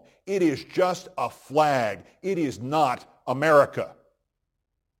wrong. It is just a flag. It is not America.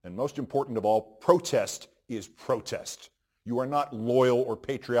 And most important of all, protest is protest. You are not loyal or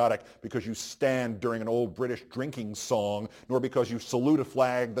patriotic because you stand during an old British drinking song, nor because you salute a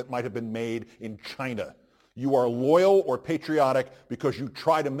flag that might have been made in China. You are loyal or patriotic because you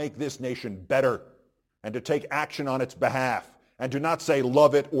try to make this nation better and to take action on its behalf, and to not say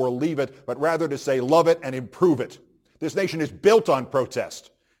love it or leave it, but rather to say love it and improve it. This nation is built on protest.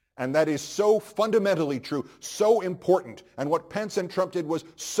 And that is so fundamentally true, so important. And what Pence and Trump did was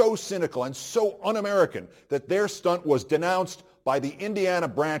so cynical and so un-American that their stunt was denounced by the Indiana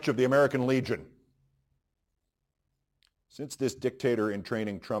branch of the American Legion. Since this dictator in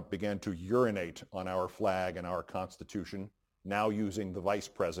training Trump began to urinate on our flag and our Constitution, now using the vice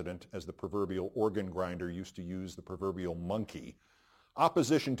president as the proverbial organ grinder used to use the proverbial monkey,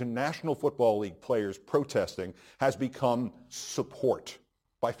 opposition to National Football League players protesting has become support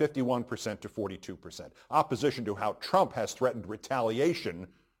by 51% to 42%. Opposition to how Trump has threatened retaliation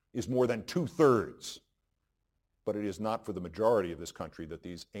is more than 2/3. But it is not for the majority of this country that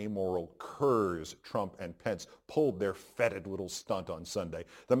these amoral curs, Trump and Pence, pulled their fetid little stunt on Sunday.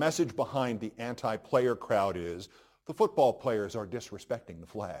 The message behind the anti-player crowd is the football players are disrespecting the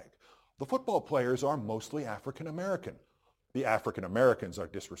flag. The football players are mostly African American. The African Americans are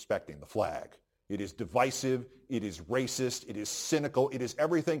disrespecting the flag. It is divisive, it is racist, it is cynical, it is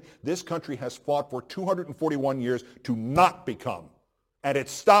everything this country has fought for 241 years to not become. And it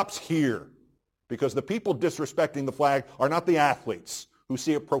stops here, Because the people disrespecting the flag are not the athletes who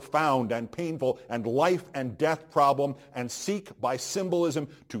see a profound and painful and life and death problem and seek by symbolism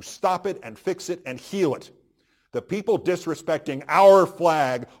to stop it and fix it and heal it. The people disrespecting our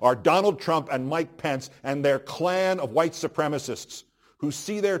flag are Donald Trump and Mike Pence and their clan of white supremacists who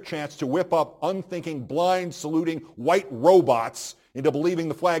see their chance to whip up unthinking, blind, saluting white robots into believing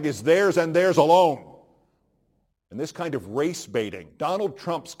the flag is theirs and theirs alone. And this kind of race baiting, Donald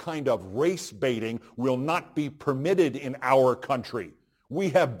Trump's kind of race baiting, will not be permitted in our country.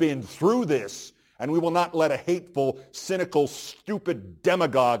 We have been through this, and we will not let a hateful, cynical, stupid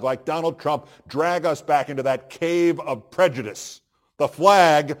demagogue like Donald Trump drag us back into that cave of prejudice. The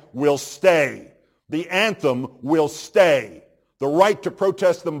flag will stay. The anthem will stay. The right to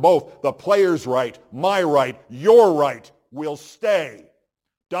protest them both, the players' right, my right, your right, will stay.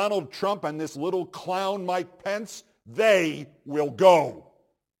 Donald Trump and this little clown Mike Pence, they will go.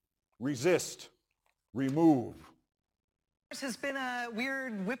 Resist. Remove. This has been a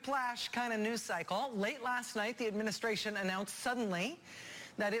weird whiplash kind of news cycle. Late last night, the administration announced suddenly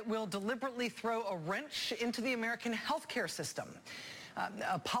that it will deliberately throw a wrench into the American healthcare system.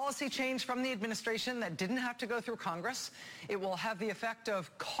 A policy change from the administration that didn't have to go through Congress. It will have the effect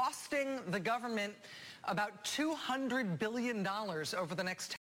of costing the government about $200 billion over the next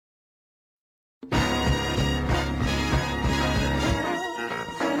 10 years.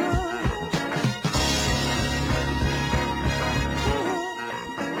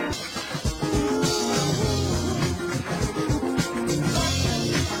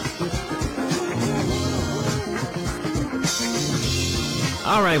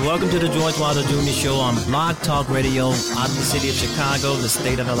 All right, welcome to the George Wilder Jr. Show on Blog Talk Radio out of the city of Chicago, the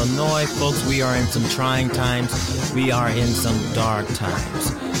state of Illinois. Folks, we are in some trying times. We are in some dark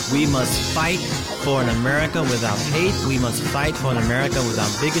times. We must fight for an America without hate. We must fight for an America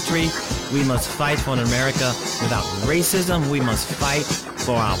without bigotry. We must fight for an America without racism. We must fight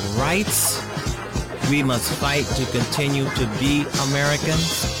for our rights. We must fight to continue to be Americans.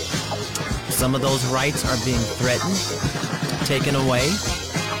 Some of those rights are being threatened, taken away,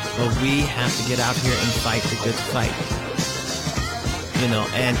 but we have to get out here and fight the good fight. You know,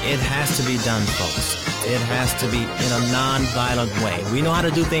 and it has to be done, folks. It has to be in a non-violent way. We know how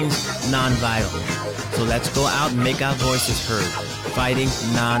to do things non-violently. So let's go out and make our voices heard, fighting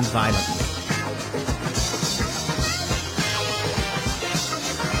non-violently.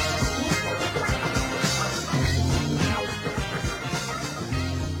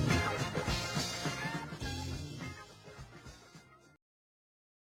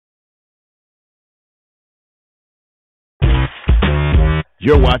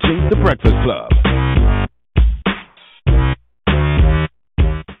 You're watching The Breakfast Club.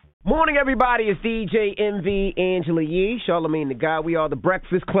 Morning, everybody. It's DJ MV, Angela Yee, Charlamagne the God. We are The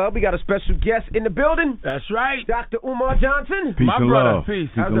Breakfast Club. We got a special guest in the building. That's right. Dr. Umar Johnson. Peace and love. Peace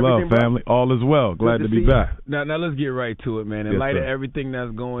and love, family. All is well. Glad to be back. Now let's get right to it, man. In light of everything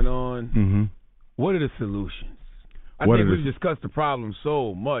that's going on, what are the solutions? I think we've discussed the problem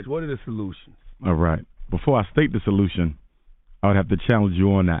so much. What are the solutions? All right. Before I state the solution, I would have to challenge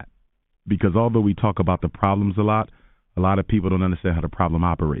you on that, because although we talk about the problems a lot of people don't understand how the problem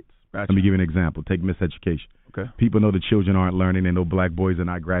operates. Gotcha. Let me give you an example. Take miseducation. Okay. People know the children aren't learning. They know black boys are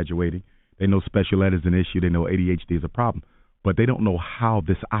not graduating. They know special ed is an issue. They know ADHD is a problem. But they don't know how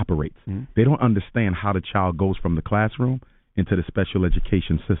this operates. They don't understand how the child goes from the classroom into the special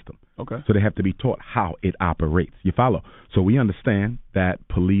education system. Okay. So they have to be taught how it operates. You follow? So we understand that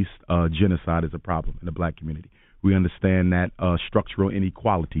police genocide is a problem in the black community. We understand that structural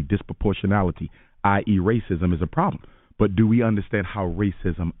inequality, disproportionality, i.e. racism, is a problem. But do we understand how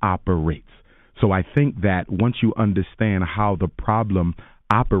racism operates? So I think that once you understand how the problem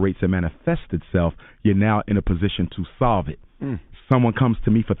operates and manifests itself, you're now in a position to solve it. Someone comes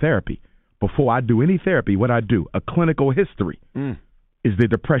to me for therapy. Before I do any therapy, what I do, a clinical history. Is there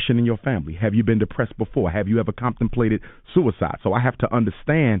depression in your family? Have you been depressed before? Have you ever contemplated suicide? So I have to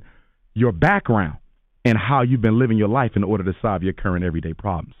understand your background and how you've been living your life in order to solve your current everyday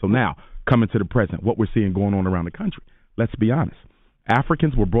problems. So now, coming to the present, what we're seeing going on around the country, let's be honest.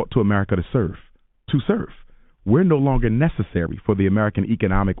 Africans were brought to America to serve. We're no longer necessary for the American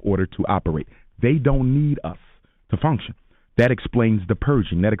economic order to operate. They don't need us to function. That explains the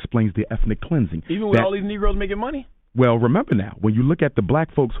purging. That explains the ethnic cleansing. Even with all these Negroes making money? Well, remember now, when you look at the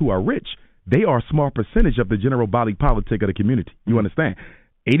black folks who are rich, they are a small percentage of the general body politic of the community. You understand?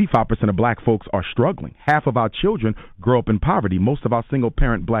 85% of black folks are struggling. Half of our children grow up in poverty. Most of our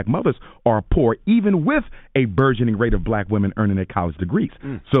single-parent black mothers are poor, even with a burgeoning rate of black women earning their college degrees.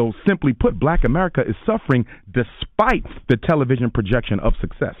 So simply put, black America is suffering despite the television projection of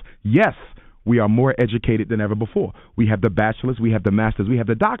success. Yes, we are more educated than ever before. We have the bachelors, we have the masters, we have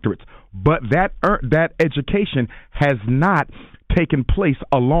the doctorates. But that education has not taken place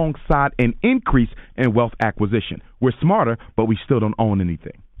alongside an increase in wealth acquisition. We're smarter, but we still don't own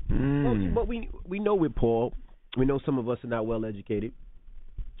anything. But we know with Paul, we know some of us are not well educated.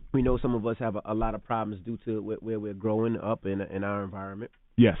 We know some of us have a lot of problems due to where we're growing up in our environment.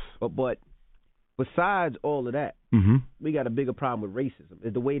 Yes. But besides all of that, we got a bigger problem with racism.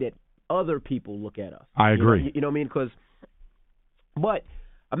 It's the way that other people look at us. I agree. You know what I mean? But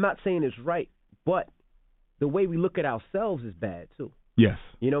I'm not saying it's right, but the way we look at ourselves is bad too. Yes.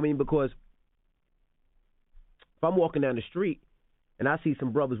 You know what I mean? Because if I'm walking down the street and I see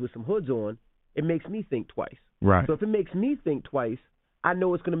some brothers with some hoods on, it makes me think twice. Right. So if it makes me think twice, I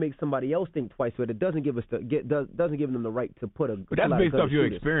know it's going to make somebody else think twice, but it doesn't give us doesn't give them the right to put a. But that's based off your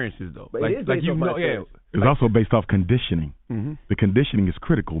experiences, though. But it is based off my experience. It's also based off conditioning. The conditioning is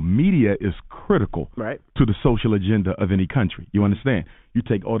critical. Media is critical to the social agenda of any country. You understand? You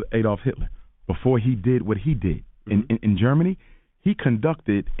take Adolf Hitler. Before he did what he did in Germany, he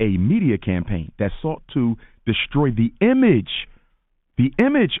conducted a media campaign that sought to destroy the image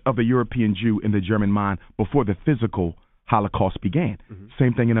of the European Jew in the German mind before the physical Holocaust began.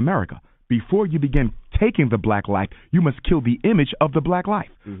 Same thing in America. Before you begin taking the black life, you must kill the image of the black life.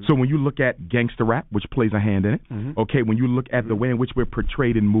 So when you look at gangster rap, which plays a hand in it, okay, when you look at the way in which we're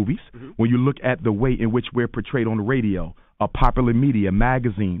portrayed in movies, when you look at the way in which we're portrayed on the radio, popular media,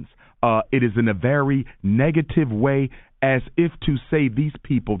 magazines, it is in a very negative way, as if to say these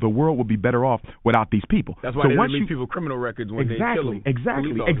people, the world would be better off without these people. That's why they release people criminal records when they kill them.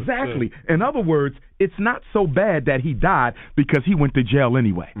 Exactly. In other words, it's not so bad that he died because he went to jail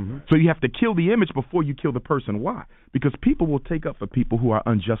anyway. So you have to kill the image before you kill the person. Why? Because people will take up for people who are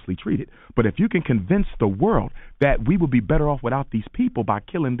unjustly treated. But if you can convince the world that we will be better off without these people by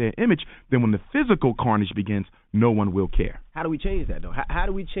killing their image, then when the physical carnage begins, no one will care. How do we change that, though? How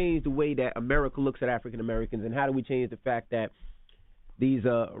do we change the way that America looks at African Americans, and how do we change the fact that these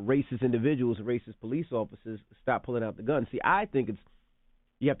racist individuals, racist police officers, stop pulling out the guns? See, I think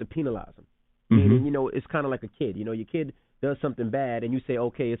you have to penalize them. Meaning, it's kind of like a kid. Your kid does something bad, and you say,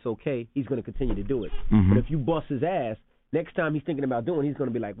 okay, it's okay, he's going to continue to do it. But if you bust his ass, next time he's thinking about doing it, he's going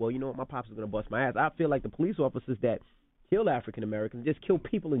to be like, well, you know what, my pops is going to bust my ass. I feel like the police officers that kill African Americans, just kill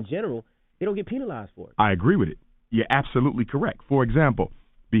people in general, they don't get penalized for it. I agree with it. You're absolutely correct. For example,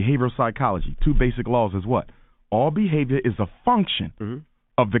 behavioral psychology, 2 basic laws is what? All behavior is a function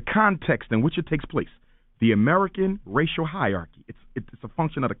of the context in which it takes place. The American racial hierarchy, it's a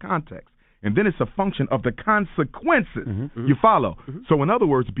function of the context. And then it's a function of the consequences. You follow? So in other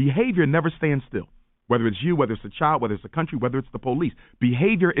words, behavior never stands still. Whether it's you, whether it's a child, whether it's a country, whether it's the police.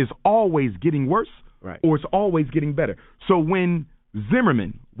 Behavior is always getting worse or it's always getting better. So when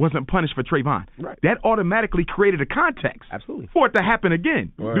Zimmerman wasn't punished for Trayvon, that automatically created a context for it to happen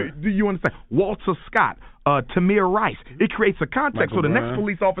again. Do you understand? Walter Scott, Tamir Rice, it creates a context. So the next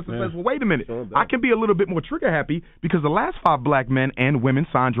police officer says, well, wait a minute, I can be a little bit more trigger happy because the last 5 black men and women,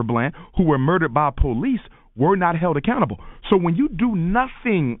 Sandra Bland, who were murdered by police, were not held accountable. So when you do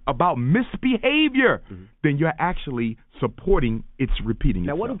nothing about misbehavior, then you're actually supporting its repeating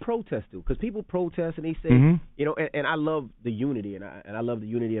itself. Now, what do protests do? Because people protest and they say, and I love the unity, and I love the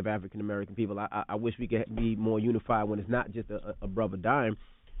unity of African American people. I wish we could be more unified when it's not just a brother dying.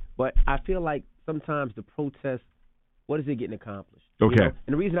 But I feel like sometimes the protest, what is it getting accomplished? Okay.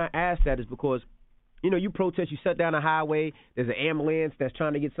 And the reason I ask that is because, you protest, you shut down a highway, there's an ambulance that's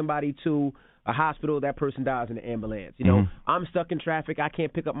trying to get somebody to a hospital, that person dies in the ambulance. I'm stuck in traffic, I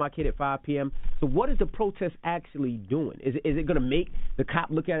can't pick up my kid at 5 p.m. So what is the protest actually doing? Is it going to make the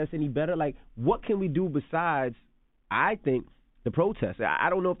cop look at us any better? Like, what can we do besides, I think, the protest? I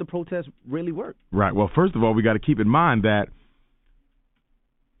don't know if the protests really work. Right. Well, first of all, we got to keep in mind that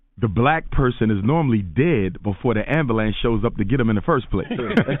the black person is normally dead before the ambulance shows up to get him in the first place.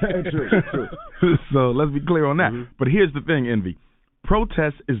 True. So let's be clear on that. But here's the thing, Envy.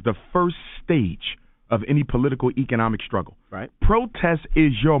 Protest is the first stage of any political economic struggle. Right. Protest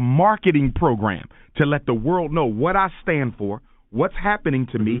is your marketing program to let the world know what I stand for, what's happening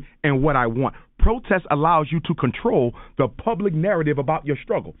to me, and what I want. Protest allows you to control the public narrative about your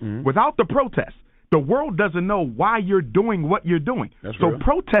struggle. Without the protest, the world doesn't know why you're doing what you're doing. So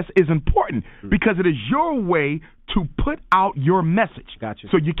protest is important because it is your way to put out your message. Gotcha.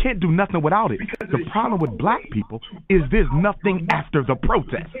 So you can't do nothing without it. The problem with black people is there's nothing after the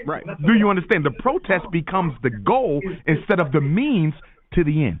protest. Right. Do you understand? The protest becomes the goal instead of the means to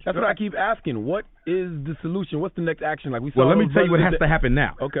the end. That's what I keep asking. What is the solution? What's the next action? Like we saw. Well, let me tell you what has to happen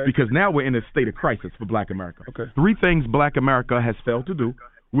now. Okay. Because now we're in a state of crisis for black America. Okay. 3 things black America has failed to do.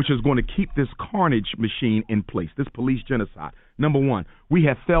 which is going to keep this carnage machine in place, this police genocide. Number one, we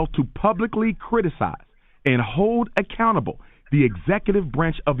have failed to publicly criticize and hold accountable the executive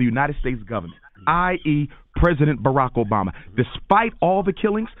branch of the United States government, i.e. President Barack Obama. Despite all the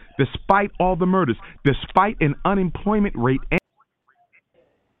killings, despite all the murders, despite an unemployment rate.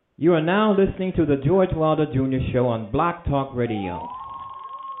 You are now listening to the George Wilder Jr. Show on Block Talk Radio.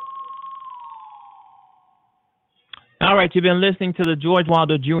 All right, you've been listening to the George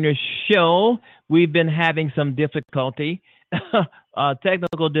Wilder Jr. Show. We've been having some difficulty,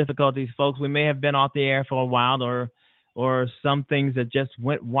 technical difficulties, folks. We may have been off the air for a while, or some things that just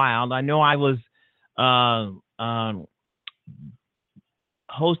went wild. I know I was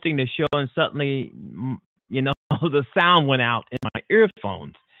hosting the show, and suddenly, the sound went out in my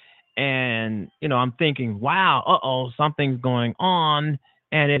earphones. And, I'm thinking, wow, something's going on.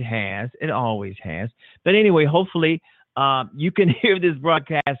 And it has. It always has. But anyway, hopefully you can hear this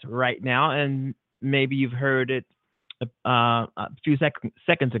broadcast right now, and maybe you've heard it a few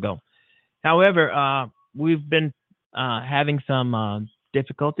seconds ago. However, we've been having some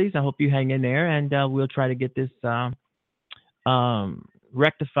difficulties. I hope you hang in there, and we'll try to get this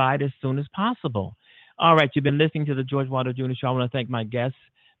rectified as soon as possible. All right, you've been listening to the George Wilder Jr. Show. I want to thank my guest,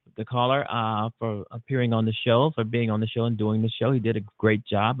 the caller, for appearing on the show, for being on the show and doing the show. He did a great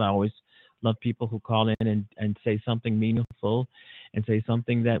job. I always love people who call in and say something meaningful and say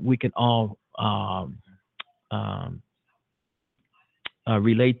something that we can all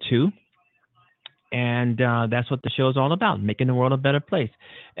relate to. And that's what the show is all about, making the world a better place.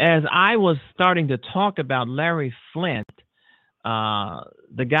 As I was starting to talk about Larry Flynt,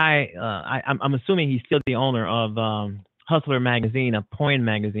 the guy, I'm assuming he's still the owner of Hustler magazine, a porn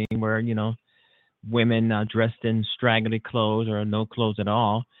magazine where, women dressed in straggly clothes or no clothes at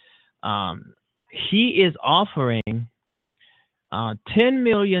all. He is offering $10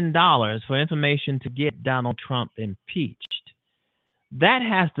 million for information to get Donald Trump impeached. That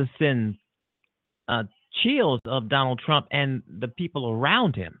has to send chills of Donald Trump and the people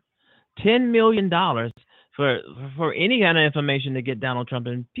around him. $10 million for any kind of information to get Donald Trump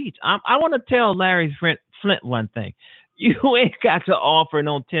impeached. I want to tell Larry Flynt one thing. You ain't got to offer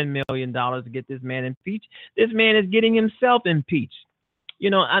no $10 million to get this man impeached. This man is getting himself impeached.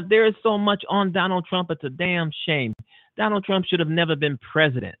 There is so much on Donald Trump. It's a damn shame. Donald Trump should have never been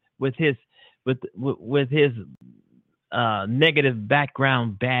president with his negative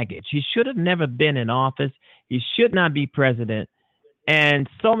background baggage. He should have never been in office. He should not be president. And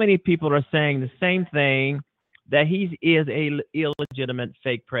so many people are saying the same thing, that he is a illegitimate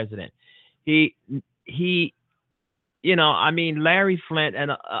fake president. Larry Flynt,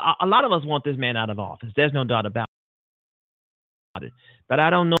 and a lot of us want this man out of office. There's no doubt about it. But I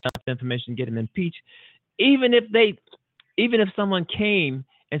don't know enough information to get him impeached. Even if someone came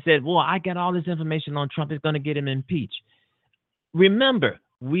and said, well, I got all this information on Trump, it's going to get him impeached. Remember,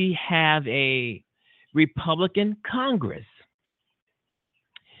 we have a Republican Congress,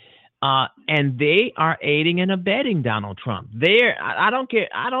 and they are aiding and abetting Donald Trump. I don't care.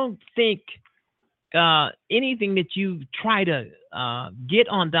 I don't think anything that you try to get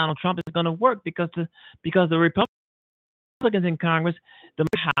on Donald Trump is going to work because the Republicans in Congress, the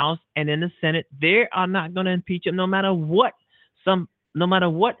House, and in the Senate, they are not going to impeach him no matter what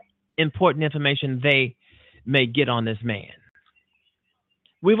important information they may get on this man.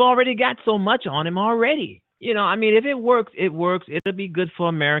 We've already got so much on him already. If it works, it works. It'll be good for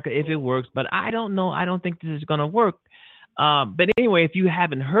America if it works. But I don't know. I don't think this is going to work. But anyway, if you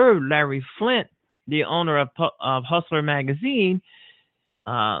haven't heard, Larry Flynt, the owner of Hustler magazine,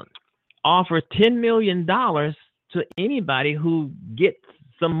 offers $10 million to anybody who gets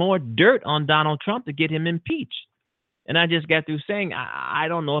some more dirt on Donald Trump to get him impeached. And I just got through saying, I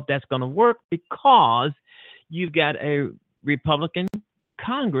don't know if that's going to work because you've got a Republican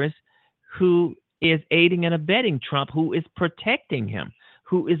Congress who is aiding and abetting Trump, who is protecting him,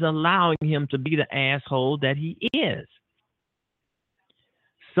 who is allowing him to be the asshole that he is.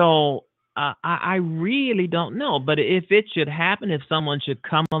 So I really don't know. But if it should happen, if someone should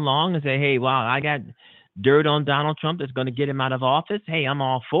come along and say, hey, wow, I got dirt on Donald Trump that's going to get him out of office, hey, I'm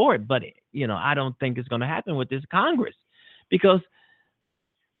all for it. But, I don't think it's going to happen with this Congress because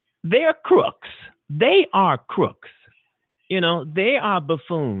they're crooks. They are crooks. They are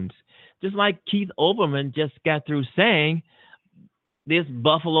buffoons. Just like Keith Olbermann just got through saying this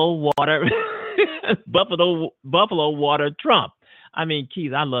Buffalo water Trump. I mean,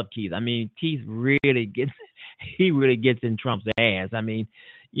 Keith, I love Keith. I mean, Keith really gets in Trump's ass. I mean,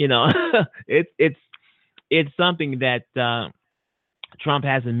 it's something that Trump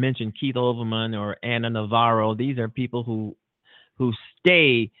hasn't mentioned. Keith Olbermann or Anna Navarro. These are people who who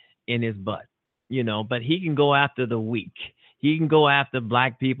stay in his butt, but he can go after the weak. He can go after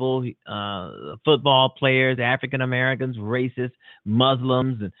black people, football players, African Americans, racists,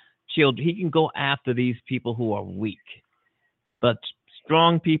 Muslims, and children. He can go after these people who are weak. But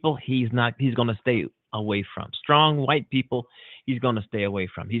strong people, he's going to stay away from. Strong white people, he's going to stay away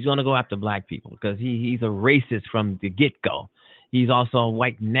from. He's going to go after black people because he's a racist from the get-go. He's also a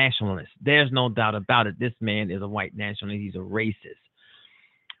white nationalist. There's no doubt about it. This man is a white nationalist. He's a racist.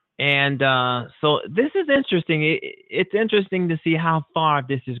 And so this is interesting. It's interesting to see how far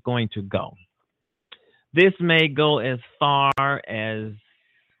this is going to go. This may go as far as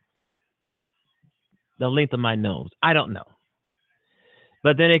the length of my nose. I don't know.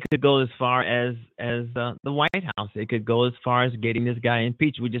 But then it could go as far as the White House. It could go as far as getting this guy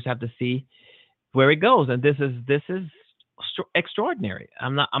impeached. We just have to see where it goes. And this is extraordinary.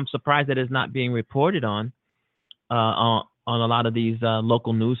 I'm surprised that it's not being reported on a lot of these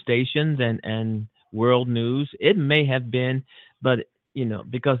local news stations and world news. It may have been, but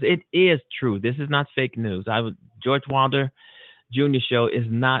because it is true. This is not fake news. George Wilder Jr. show is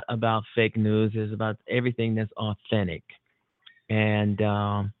not about fake news. It's about everything that's authentic. And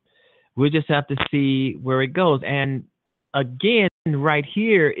we'll just have to see where it goes. And again, right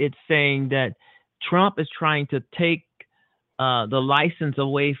here, it's saying that Trump is trying to take the license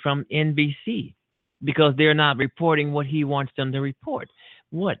away from NBC because they're not reporting what he wants them to report.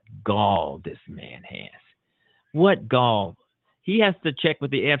 What gall this man has. What gall. He has to check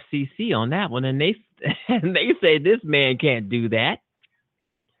with the FCC on that one. And they say this man can't do that.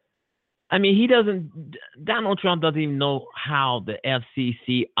 I mean, Donald Trump doesn't even know how the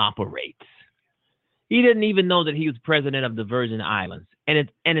FCC operates. He didn't even know that he was president of the Virgin Islands. And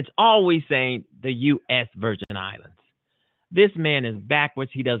it's always saying the U.S. Virgin Islands. This man is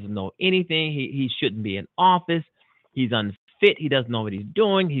backwards. He doesn't know anything. He shouldn't be in office. He's unfit. He doesn't know what he's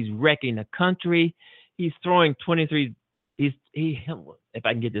doing. He's wrecking the country. He's throwing 23. If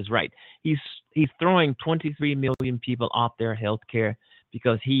I can get this right, he's throwing 23 million people off their health care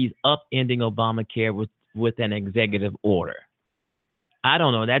because he's upending Obamacare with an executive order. I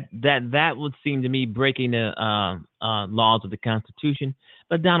don't know. That would seem to me breaking the laws of the Constitution.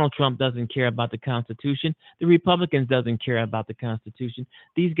 But Donald Trump doesn't care about the Constitution. The Republicans doesn't care about the Constitution.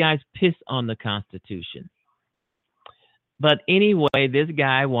 These guys piss on the Constitution. But anyway, this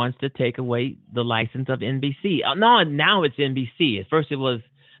guy wants to take away the license of NBC. No, now it's NBC. At first it was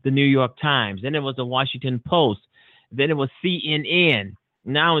the New York Times. Then it was the Washington Post. Then it was CNN.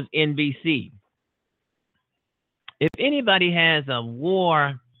 Now it's NBC. If anybody has a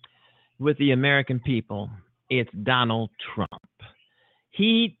war with the American people, it's Donald Trump.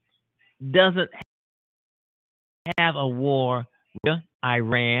 He doesn't have a war with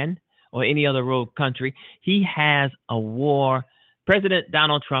Iran or any other rogue country. He has a war. President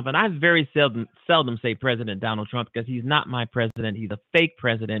Donald Trump, and I very seldom say President Donald Trump because he's not my president. He's a fake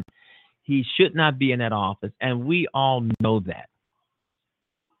president. He should not be in that office, and we all know that.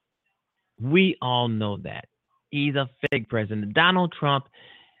 We all know that. He's a fake president. Donald Trump,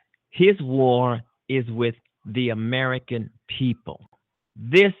 his war is with the American people.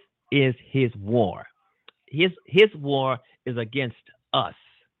 This is his war. His war is against us,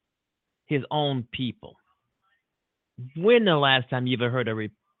 his own people. When the last time you ever heard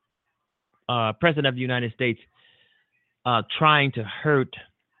a president of the United States trying to hurt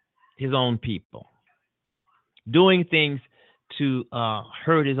his own people, doing things to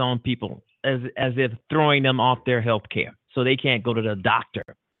hurt his own people, as if throwing them off their health care so they can't go to the doctor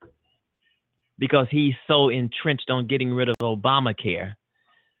because he's so entrenched on getting rid of Obamacare?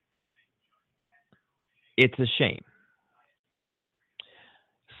 It's a shame.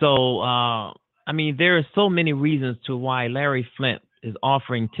 So, I mean, there are so many reasons to why Larry Flynt is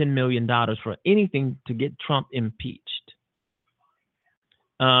offering $10 million for anything to get Trump impeached.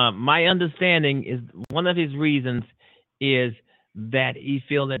 My understanding is one of his reasons is that he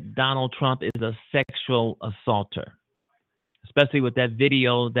feels that Donald Trump is a sexual assaulter, especially with that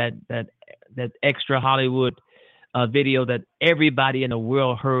video, that extra Hollywood video that everybody in the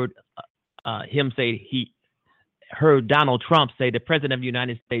world heard him say. He heard Donald Trump say, the president of the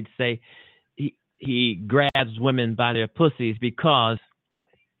United States say, he grabs women by their pussies because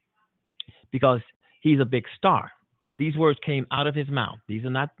he's a big star. These words came out of his mouth. These are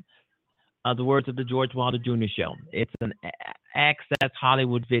not the words of the George Wilder Jr. show. It's an Access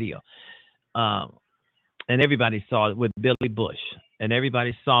Hollywood video. And everybody saw it with Billy Bush. And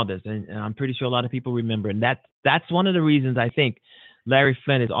everybody saw this. And I'm pretty sure a lot of people remember. And that's one of the reasons I think Larry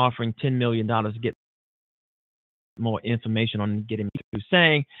Flynt is offering $10 million to get more information on getting through,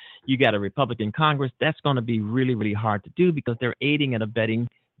 saying you got a Republican Congress. That's going to be really, really hard to do because they're aiding and abetting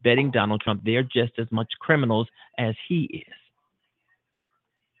Donald Trump. They're just as much criminals as he is.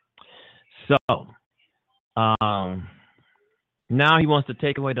 So now he wants to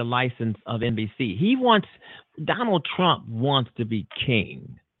take away the license of NBC. Donald Trump wants to be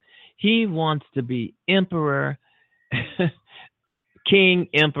king. He wants to be emperor, king,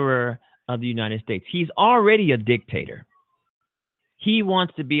 emperor of the United States. He's already a dictator. He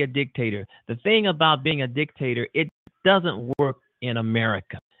wants to be a dictator. The thing about being a dictator, it doesn't work in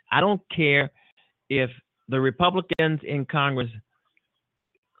America. I don't care if the Republicans in Congress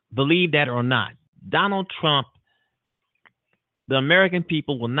believe that or not. Donald Trump, the American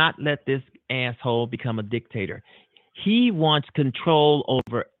people will not let this asshole become a dictator. He wants control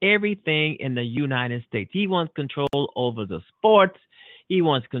over everything in the United States. He wants control over the sports. He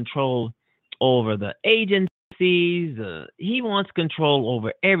wants control over the agencies. He wants control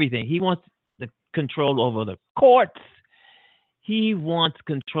over everything. He wants the control over the courts. He wants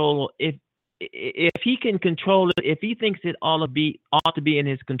control. If he can control it, if he thinks it ought to be in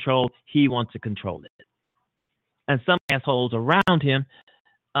his control, he wants to control it. And some assholes around him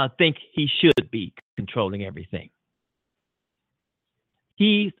think he should be controlling everything.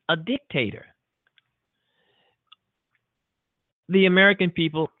 He's a dictator. The American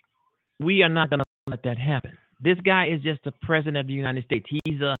people, we are not going to let that happen. This guy is just the president of the United States.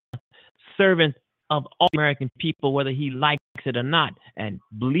 He's a servant of all American people, whether he likes it or not. And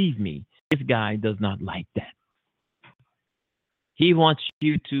believe me, this guy does not like that. He wants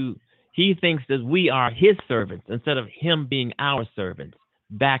he thinks that we are his servants instead of him being our servants.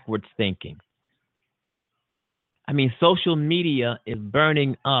 Backwards thinking. I mean, social media is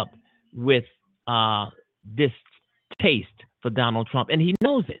burning up with this taste for Donald Trump, and he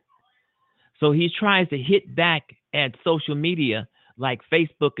knows it. So he tries to hit back at social media like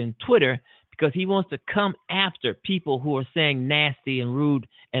Facebook and Twitter because he wants to come after people who are saying nasty and rude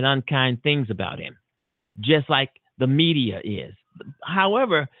and unkind things about him, just like the media is.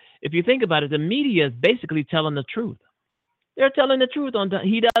 However, if you think about it, the media is basically telling the truth. They're telling the truth.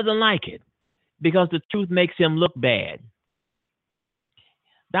 He doesn't like it because the truth makes him look bad.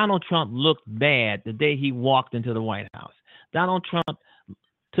 Donald Trump looked bad the day he walked into the White House. Donald Trump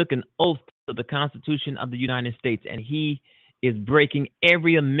took an oath to the Constitution of the United States, and he is breaking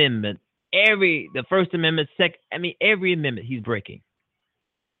every amendment, the First Amendment, every amendment he's breaking.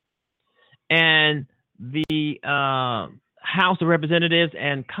 And the House of Representatives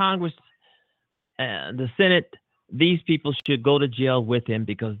and Congress, the Senate, these people should go to jail with him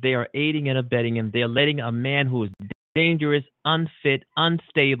because they are aiding and abetting him. They're letting a man who is dangerous, unfit,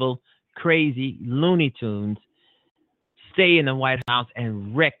 unstable, crazy, Looney Tunes stay in the White House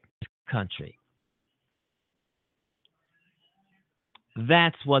and wreck this country.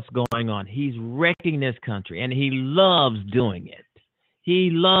 That's what's going on. He's wrecking this country, and he loves doing it. He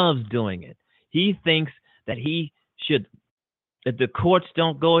loves doing it. He thinks that he should, if the courts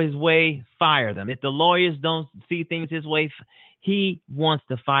don't go his way, fire them. If the lawyers don't see things his way, he wants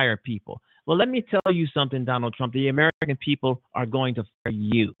to fire people. Well, let me tell you something, Donald Trump. The American people are going to fire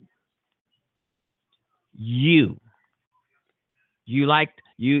you. You like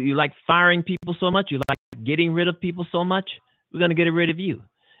firing people so much? You like getting rid of people so much? We're going to get rid of you.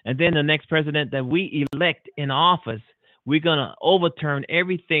 And then the next president that we elect in office, we're going to overturn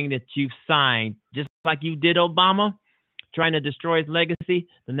everything that you've signed, just like you did Obama, trying to destroy his legacy.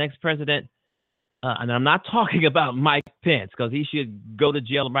 The next president, and I'm not talking about Mike Pence, because he should go to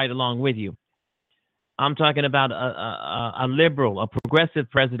jail right along with you. I'm talking about a liberal, a progressive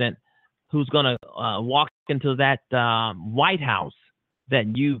president who's going to walk into that White House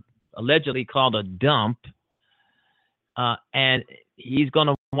that you allegedly called a dump, and he's going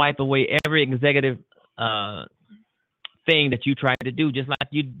to wipe away every executive thing that you tried to do, just like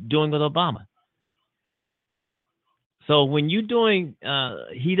you're doing with Obama. So when you're doing,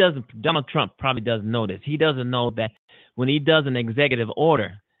 Donald Trump probably doesn't know this. He doesn't know that when he does an executive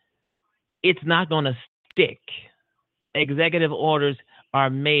order, it's not going to stick. Executive orders are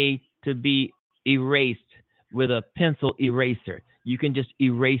made to be erased with a pencil eraser. You can just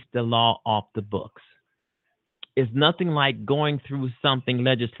erase the law off the books. It's nothing like going through something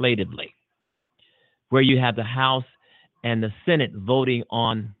legislatively where you have the House and the Senate voting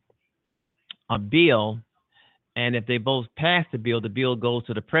on a bill, and if they both pass the bill goes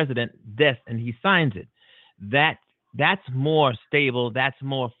to the president's desk and he signs it. That's more stable, that's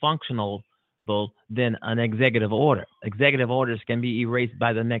more functional than an executive order. Executive orders can be erased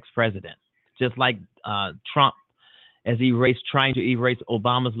by the next president, just like Trump as trying to erase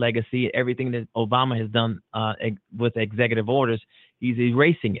Obama's legacy, everything that Obama has done with executive orders, he's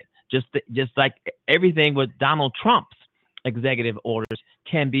erasing it. Just like everything with Donald Trump's executive orders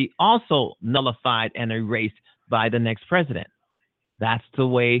can be also nullified and erased by the next president. That's the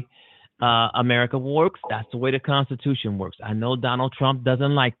way America works. That's the way the Constitution works. I know Donald Trump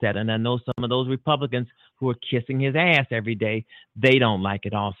doesn't like that, and I know some of those Republicans who are kissing his ass every day, they don't like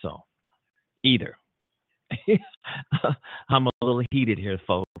it also either. I'm a little heated here,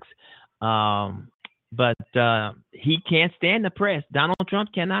 folks. But he can't stand the press. Donald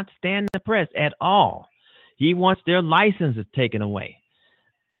Trump cannot stand the press at all. He wants their licenses taken away.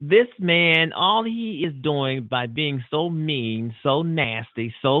 This man, all he is doing by being so mean, so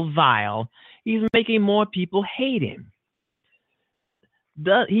nasty, so vile, he's making more people hate him.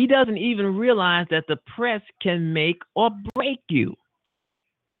 He doesn't even realize that the press can make or break you.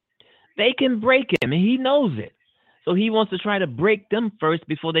 They can break him, and he knows it. So he wants to try to break them first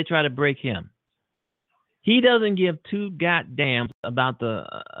before they try to break him. He doesn't give two goddamns about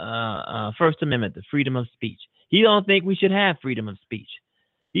the First Amendment, the freedom of speech. He don't think we should have freedom of speech.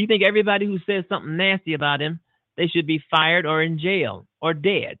 He think everybody who says something nasty about him, they should be fired or in jail or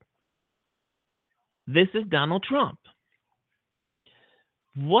dead. This is Donald Trump.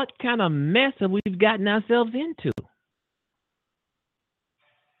 What kind of mess have we gotten ourselves into?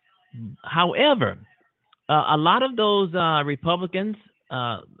 However, a lot of those Republicans,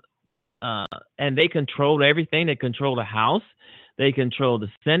 and they control everything. They control the House. They control the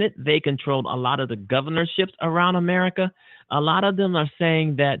Senate. They control a lot of the governorships around America. A lot of them are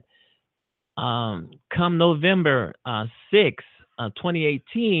saying that come November 6,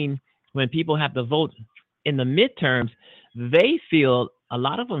 2018, when people have to vote in the midterms, a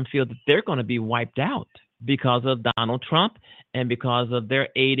lot of them feel that they're going to be wiped out because of Donald Trump and because of their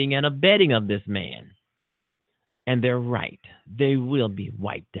aiding and abetting of this man. And they're right. They will be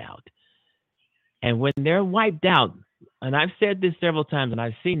wiped out. And when they're wiped out, and I've said this several times, and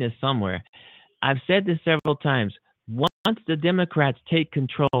I've seen this somewhere, I've said this several times, once the Democrats take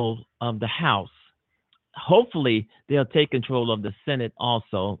control of the House, hopefully they'll take control of the Senate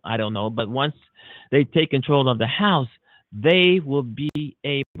also, I don't know, but once they take control of the House, they will be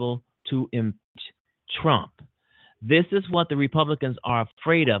able to impeach Trump. This is what the Republicans are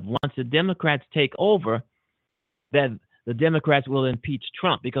afraid of. Once the Democrats take over, that the Democrats will impeach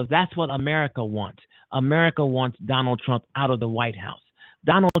Trump, because that's what America wants. America wants Donald Trump out of the White House.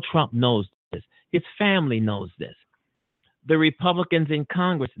 Donald Trump knows this. His family knows this. The Republicans in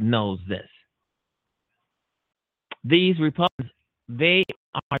Congress knows this. These Republicans, they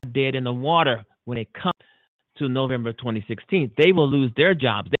are dead in the water when it comes to November 2016. They will lose their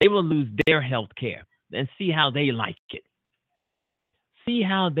jobs. They will lose their health care. And see how they like it. See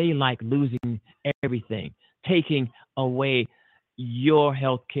how they like losing everything, taking away your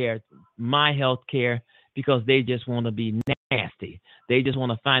health care, my health care, because they just want to be nasty. They just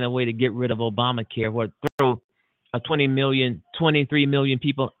want to find a way to get rid of Obamacare, or throw 23 million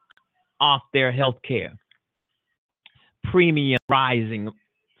people off their health care. Premium rising.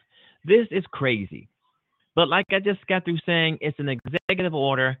 This is crazy. But like I just got through saying, it's an executive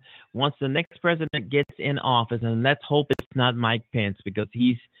order. Once the next president gets in office, and let's hope it's not Mike Pence, because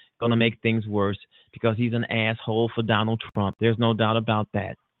he's going to make things worse, because he's an asshole for Donald Trump. There's no doubt about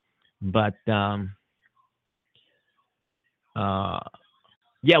that. But, yeah,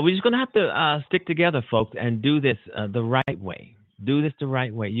 we're just going to have to stick together, folks, and do this the right way. Do this the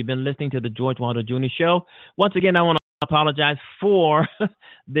right way. You've been listening to the George Wilder Jr. Show. Once again, I want to apologize for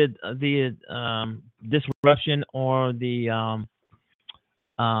the disruption or the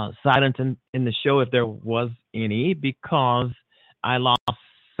silence in the show, if there was any, because I lost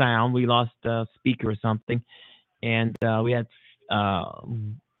sound. We lost a speaker or something, and we had a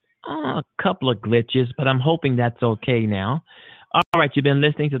couple of glitches, but I'm hoping that's okay now. All right, you've been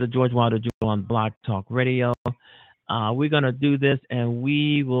listening to the George Wilder Show on Blog Talk Radio. We're going to do this, and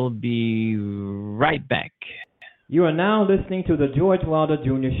we will be right back. You are now listening to the George Wilder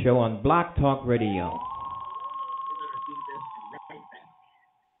Jr. Show on Blog Talk Radio.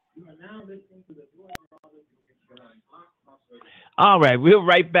 All right, we're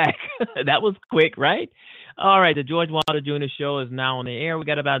right back. That was quick, right? All right, the George Wilder Jr. Show is now on the air. We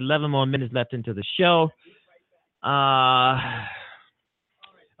got about 11 more minutes left into the show.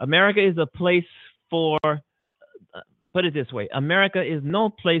 America is a place for, put it this way, America is no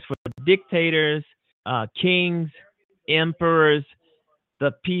place for dictators, kings, emperors.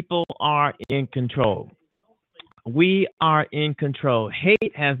 The people are in control. We are in control.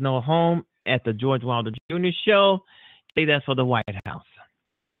 Hate has no home at the George Wilder Jr. Show. Say that for the White House.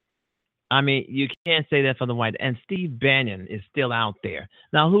 I mean, you can't say that for the white. And Steve Bannon is still out there.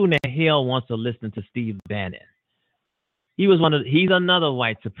 Now, who in the hell wants to listen to Steve Bannon? He's another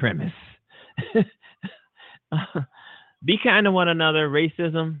white supremacist. Be kind to one another.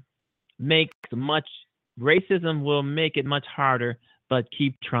 Racism will make it much harder, but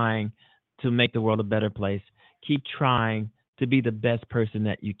keep trying to make the world a better place. Keep trying to be the best person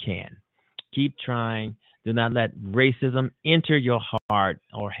that you can. Keep trying. Do not let racism enter your heart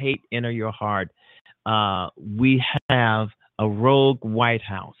or hate enter your heart. We have a rogue White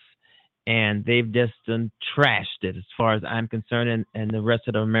House, and they've just trashed it as far as I'm concerned, and the rest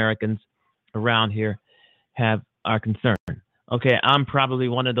of the Americans around here are concerned. Okay, I'm probably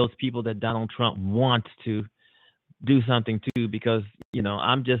one of those people that Donald Trump wants to do something to, because,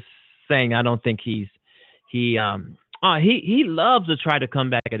 I'm just saying I don't think he loves to try to come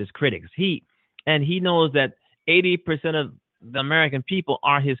back at his critics. And he knows that 80% of the American people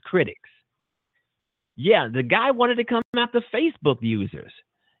are his critics. Yeah, the guy wanted to come after Facebook users.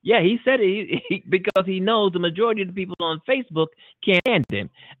 Yeah, he said because he knows the majority of the people on Facebook can't stand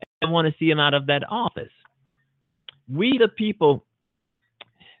him and want to see him out of that office. We, the people,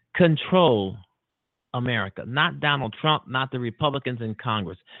 control America, not Donald Trump, not the Republicans in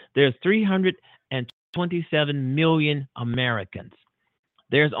Congress. There's 327 million Americans.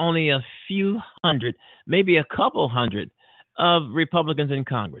 There's only a few hundred, maybe a couple hundred of Republicans in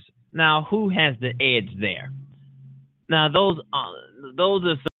Congress. Now, who has the edge there? Now, those are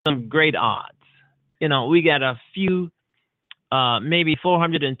some great odds. We got a few, maybe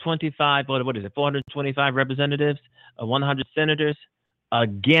 425, 425 representatives, 100 senators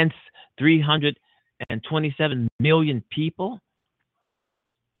against 327 million people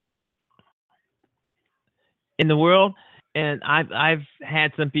in the world. And I've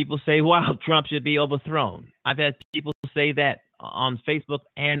had some people say, wow, Trump should be overthrown. I've had people say that on Facebook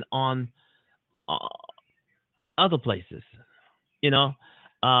and on other places, because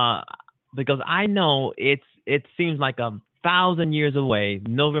I know it seems like 1,000 years away.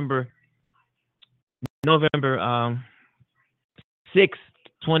 November 6th,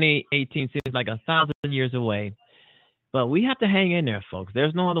 2018 seems like 1,000 years away. But we have to hang in there, folks.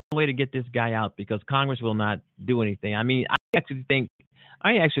 There's no other way to get this guy out, because Congress will not do anything. I mean, I actually think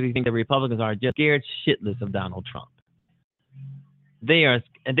the Republicans are just scared shitless of Donald Trump. They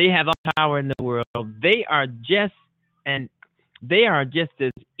have all the power in the world. They are just as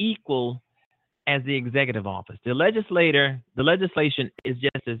equal as the executive office. The legislation is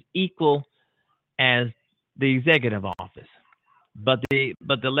just as equal as the executive office. But the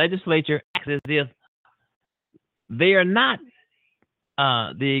legislature acts as if they are not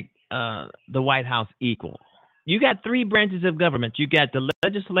the White House equal. You got three branches of government. You got the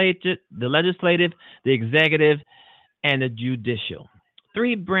legislative, the executive, and the judicial.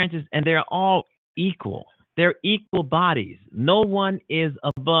 Three branches, and they're all equal. They're equal bodies. No one is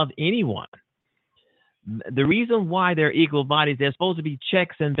above anyone. The reason why they're equal bodies, they're supposed to be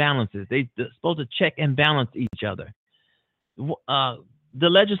checks and balances. They're supposed to check and balance each other. The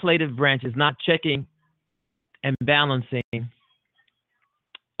legislative branch is not checking and balancing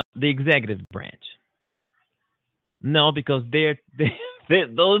the executive branch. No, because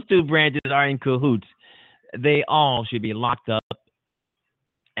those two branches are in cahoots. They all should be locked up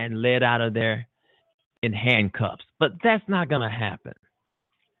and led out of there in handcuffs. But that's not going to happen.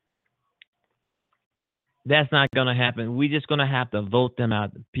 That's not going to happen. We're just going to have to vote them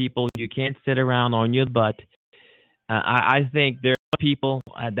out. People, you can't sit around on your butt. I think there are people,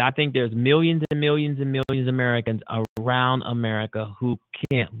 I think there's millions and millions and millions of Americans around America who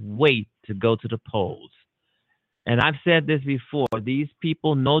can't wait to go to the polls. And I've said this before. These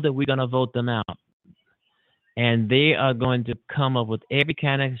people know that we're going to vote them out. And they are going to come up with every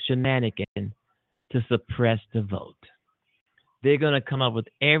kind of shenanigan to suppress the vote. They're going to come up with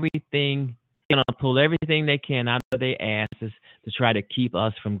everything, going to pull everything they can out of their asses to try to keep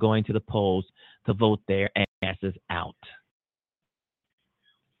us from going to the polls to vote their asses out.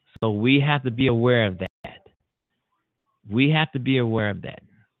 So we have to be aware of that. We have to be aware of that,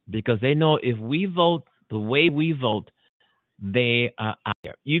 because they know if we vote the way we vote, they are out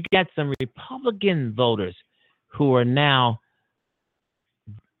there. You got some Republican voters who are now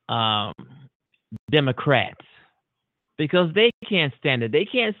Democrats because they can't stand it. They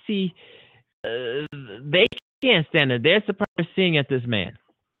can't see. They can't stand it. They're surprised seeing at this man.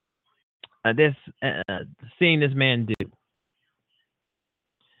 Seeing this man do.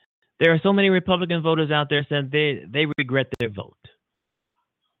 There are so many Republican voters out there saying they regret their vote.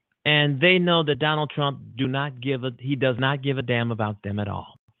 And they know that Donald Trump does not give a damn about them at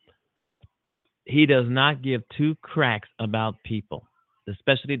all. He does not give two cracks about people.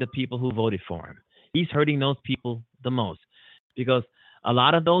 especially the people who voted for him. He's hurting those people the most because a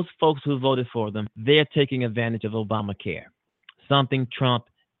lot of those folks who voted for them, they're taking advantage of Obamacare, something Trump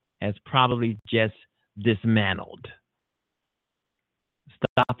has probably just dismantled,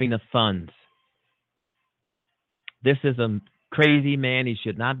 stopping the funds. This is a crazy man. He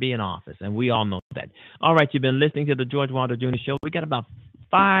should not be in office, and we all know that. All right, you've been listening to the George Wilder Jr. Show. We got about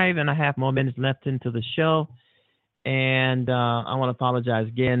 5.5 more minutes left into the show, and I want to apologize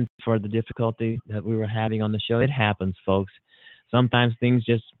again for the difficulty that we were having on the show. It happens, folks. Sometimes things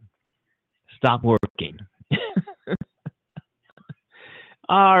just stop working.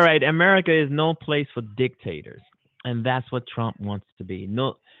 All right, America is no place for dictators, and that's what Trump wants to be.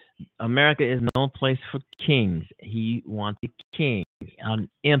 No, America is no place for kings. He wants a king, an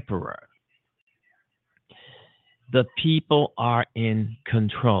emperor. The people are in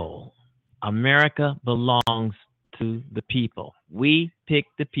control. America belongs to the people. We pick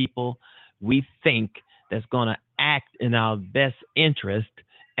the people we think that's going to act in our best interest,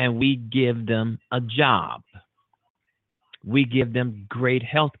 and we give them a job. We give them great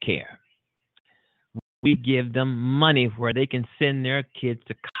health care. We give them money where they can send their kids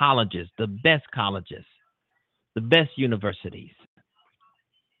to colleges, the best universities.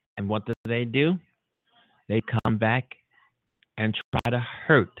 And what do? They come back and try to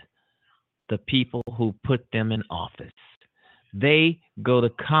hurt the people who put them in office. They go to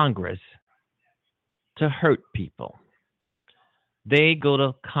Congress to hurt people. They go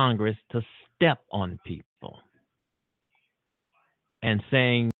to Congress to step on people and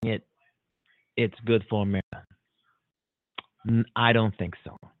saying it's good for America. I don't think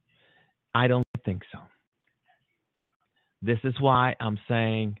so. This is why I'm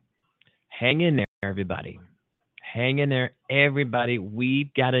saying hang in there, everybody. Hang in there, everybody.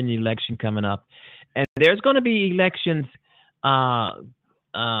 We've got an election coming up, and there's going to be elections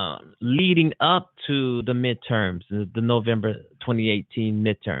leading up to the midterms, the November 2018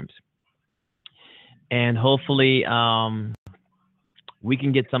 midterms. And hopefully we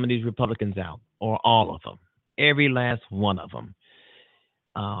can get some of these Republicans out, or all of them, every last one of them.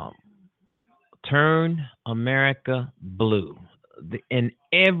 Turn America blue. In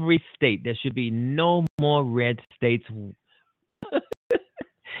every state, there should be no more red states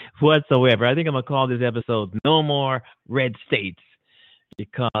whatsoever. I think I'm going to call this episode No More Red States,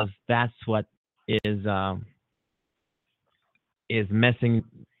 because that's what is messing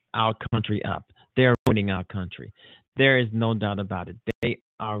our country up. They're ruining our country. There is no doubt about it. They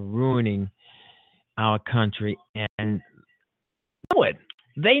are ruining our country, and know it.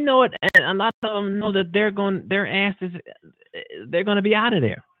 They know it, and a lot of them know that they're going to be out of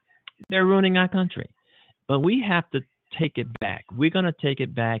there. They're ruining our country. But we have to take it back. We're going to take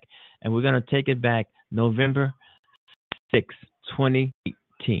it back, and we're going to take it back November 6,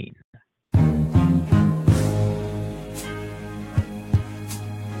 2018.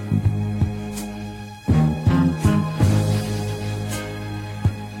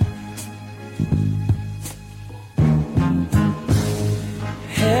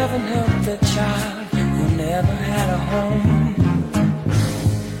 Heaven help the child who never had a home.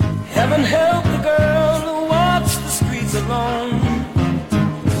 Heaven help the girl who walks the streets alone.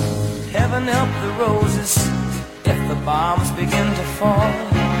 Heaven help the roses if the bombs begin to fall.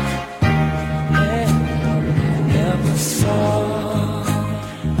 Heaven help us all.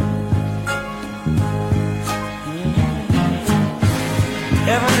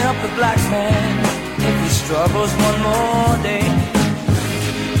 Heaven help the black man if he struggles one more day.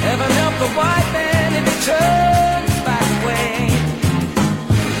 Heaven help the white man if he turns back away.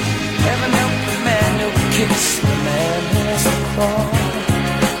 Heaven help the man who kicks the man who has a crawl.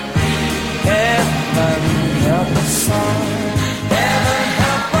 Heaven help us all. Heaven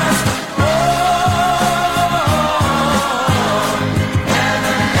help us all.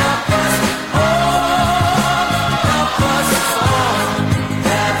 Heaven help us all. Help us all.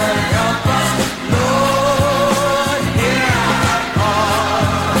 Heaven help us, Lord, hear our call.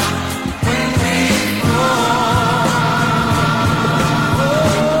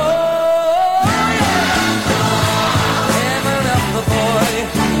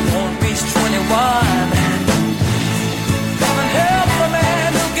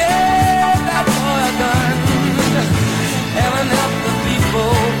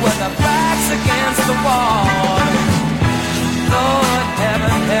 Against the wall, Lord,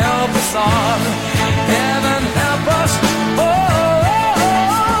 heaven help us all. Heaven help us, oh,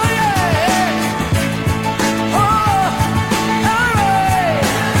 yeah. Oh, all right.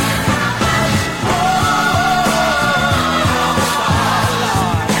 Oh, Lord.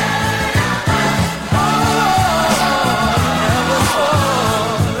 Oh, help us all.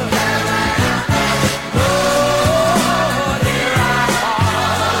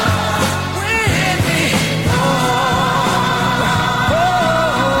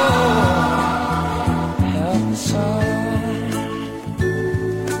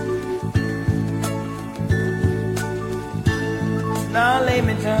 Now lay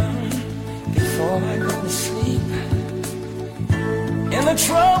me down before I go to sleep. In a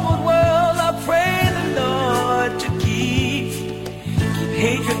troubled world, I pray the Lord to keep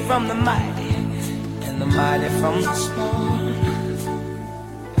hatred from the mighty and the mighty from the small.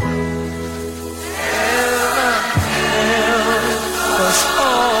 Help us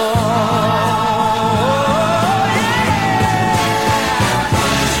all.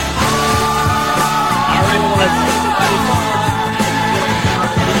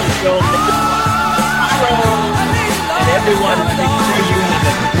 And everyone, make sure you have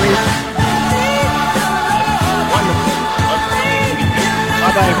a great, wonderful,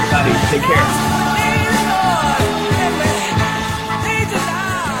 bye-bye, everybody. Take care.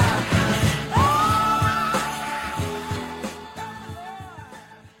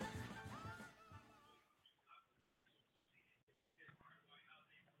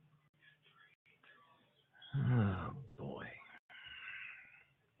 Oh, boy.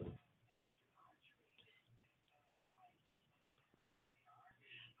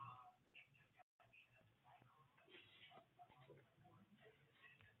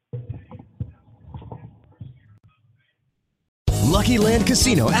 Lucky Land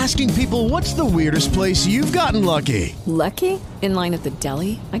Casino, asking people, what's the weirdest place you've gotten lucky? Lucky? In line at the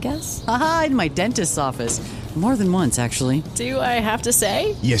deli, I guess? Aha, in my dentist's office. More than once, actually. Do I have to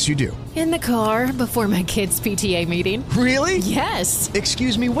say? Yes, you do. In the car before my kids' PTA meeting. Really? Yes.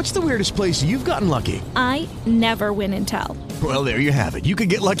 Excuse me, what's the weirdest place you've gotten lucky? I never win and tell. Well, there you have it. You can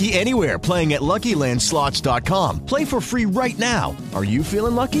get lucky anywhere, playing at LuckyLandSlots.com. Play for free right now. Are you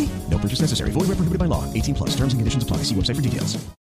feeling lucky? No purchase necessary. Void where prohibited by law. 18+. Terms and conditions apply. See website for details.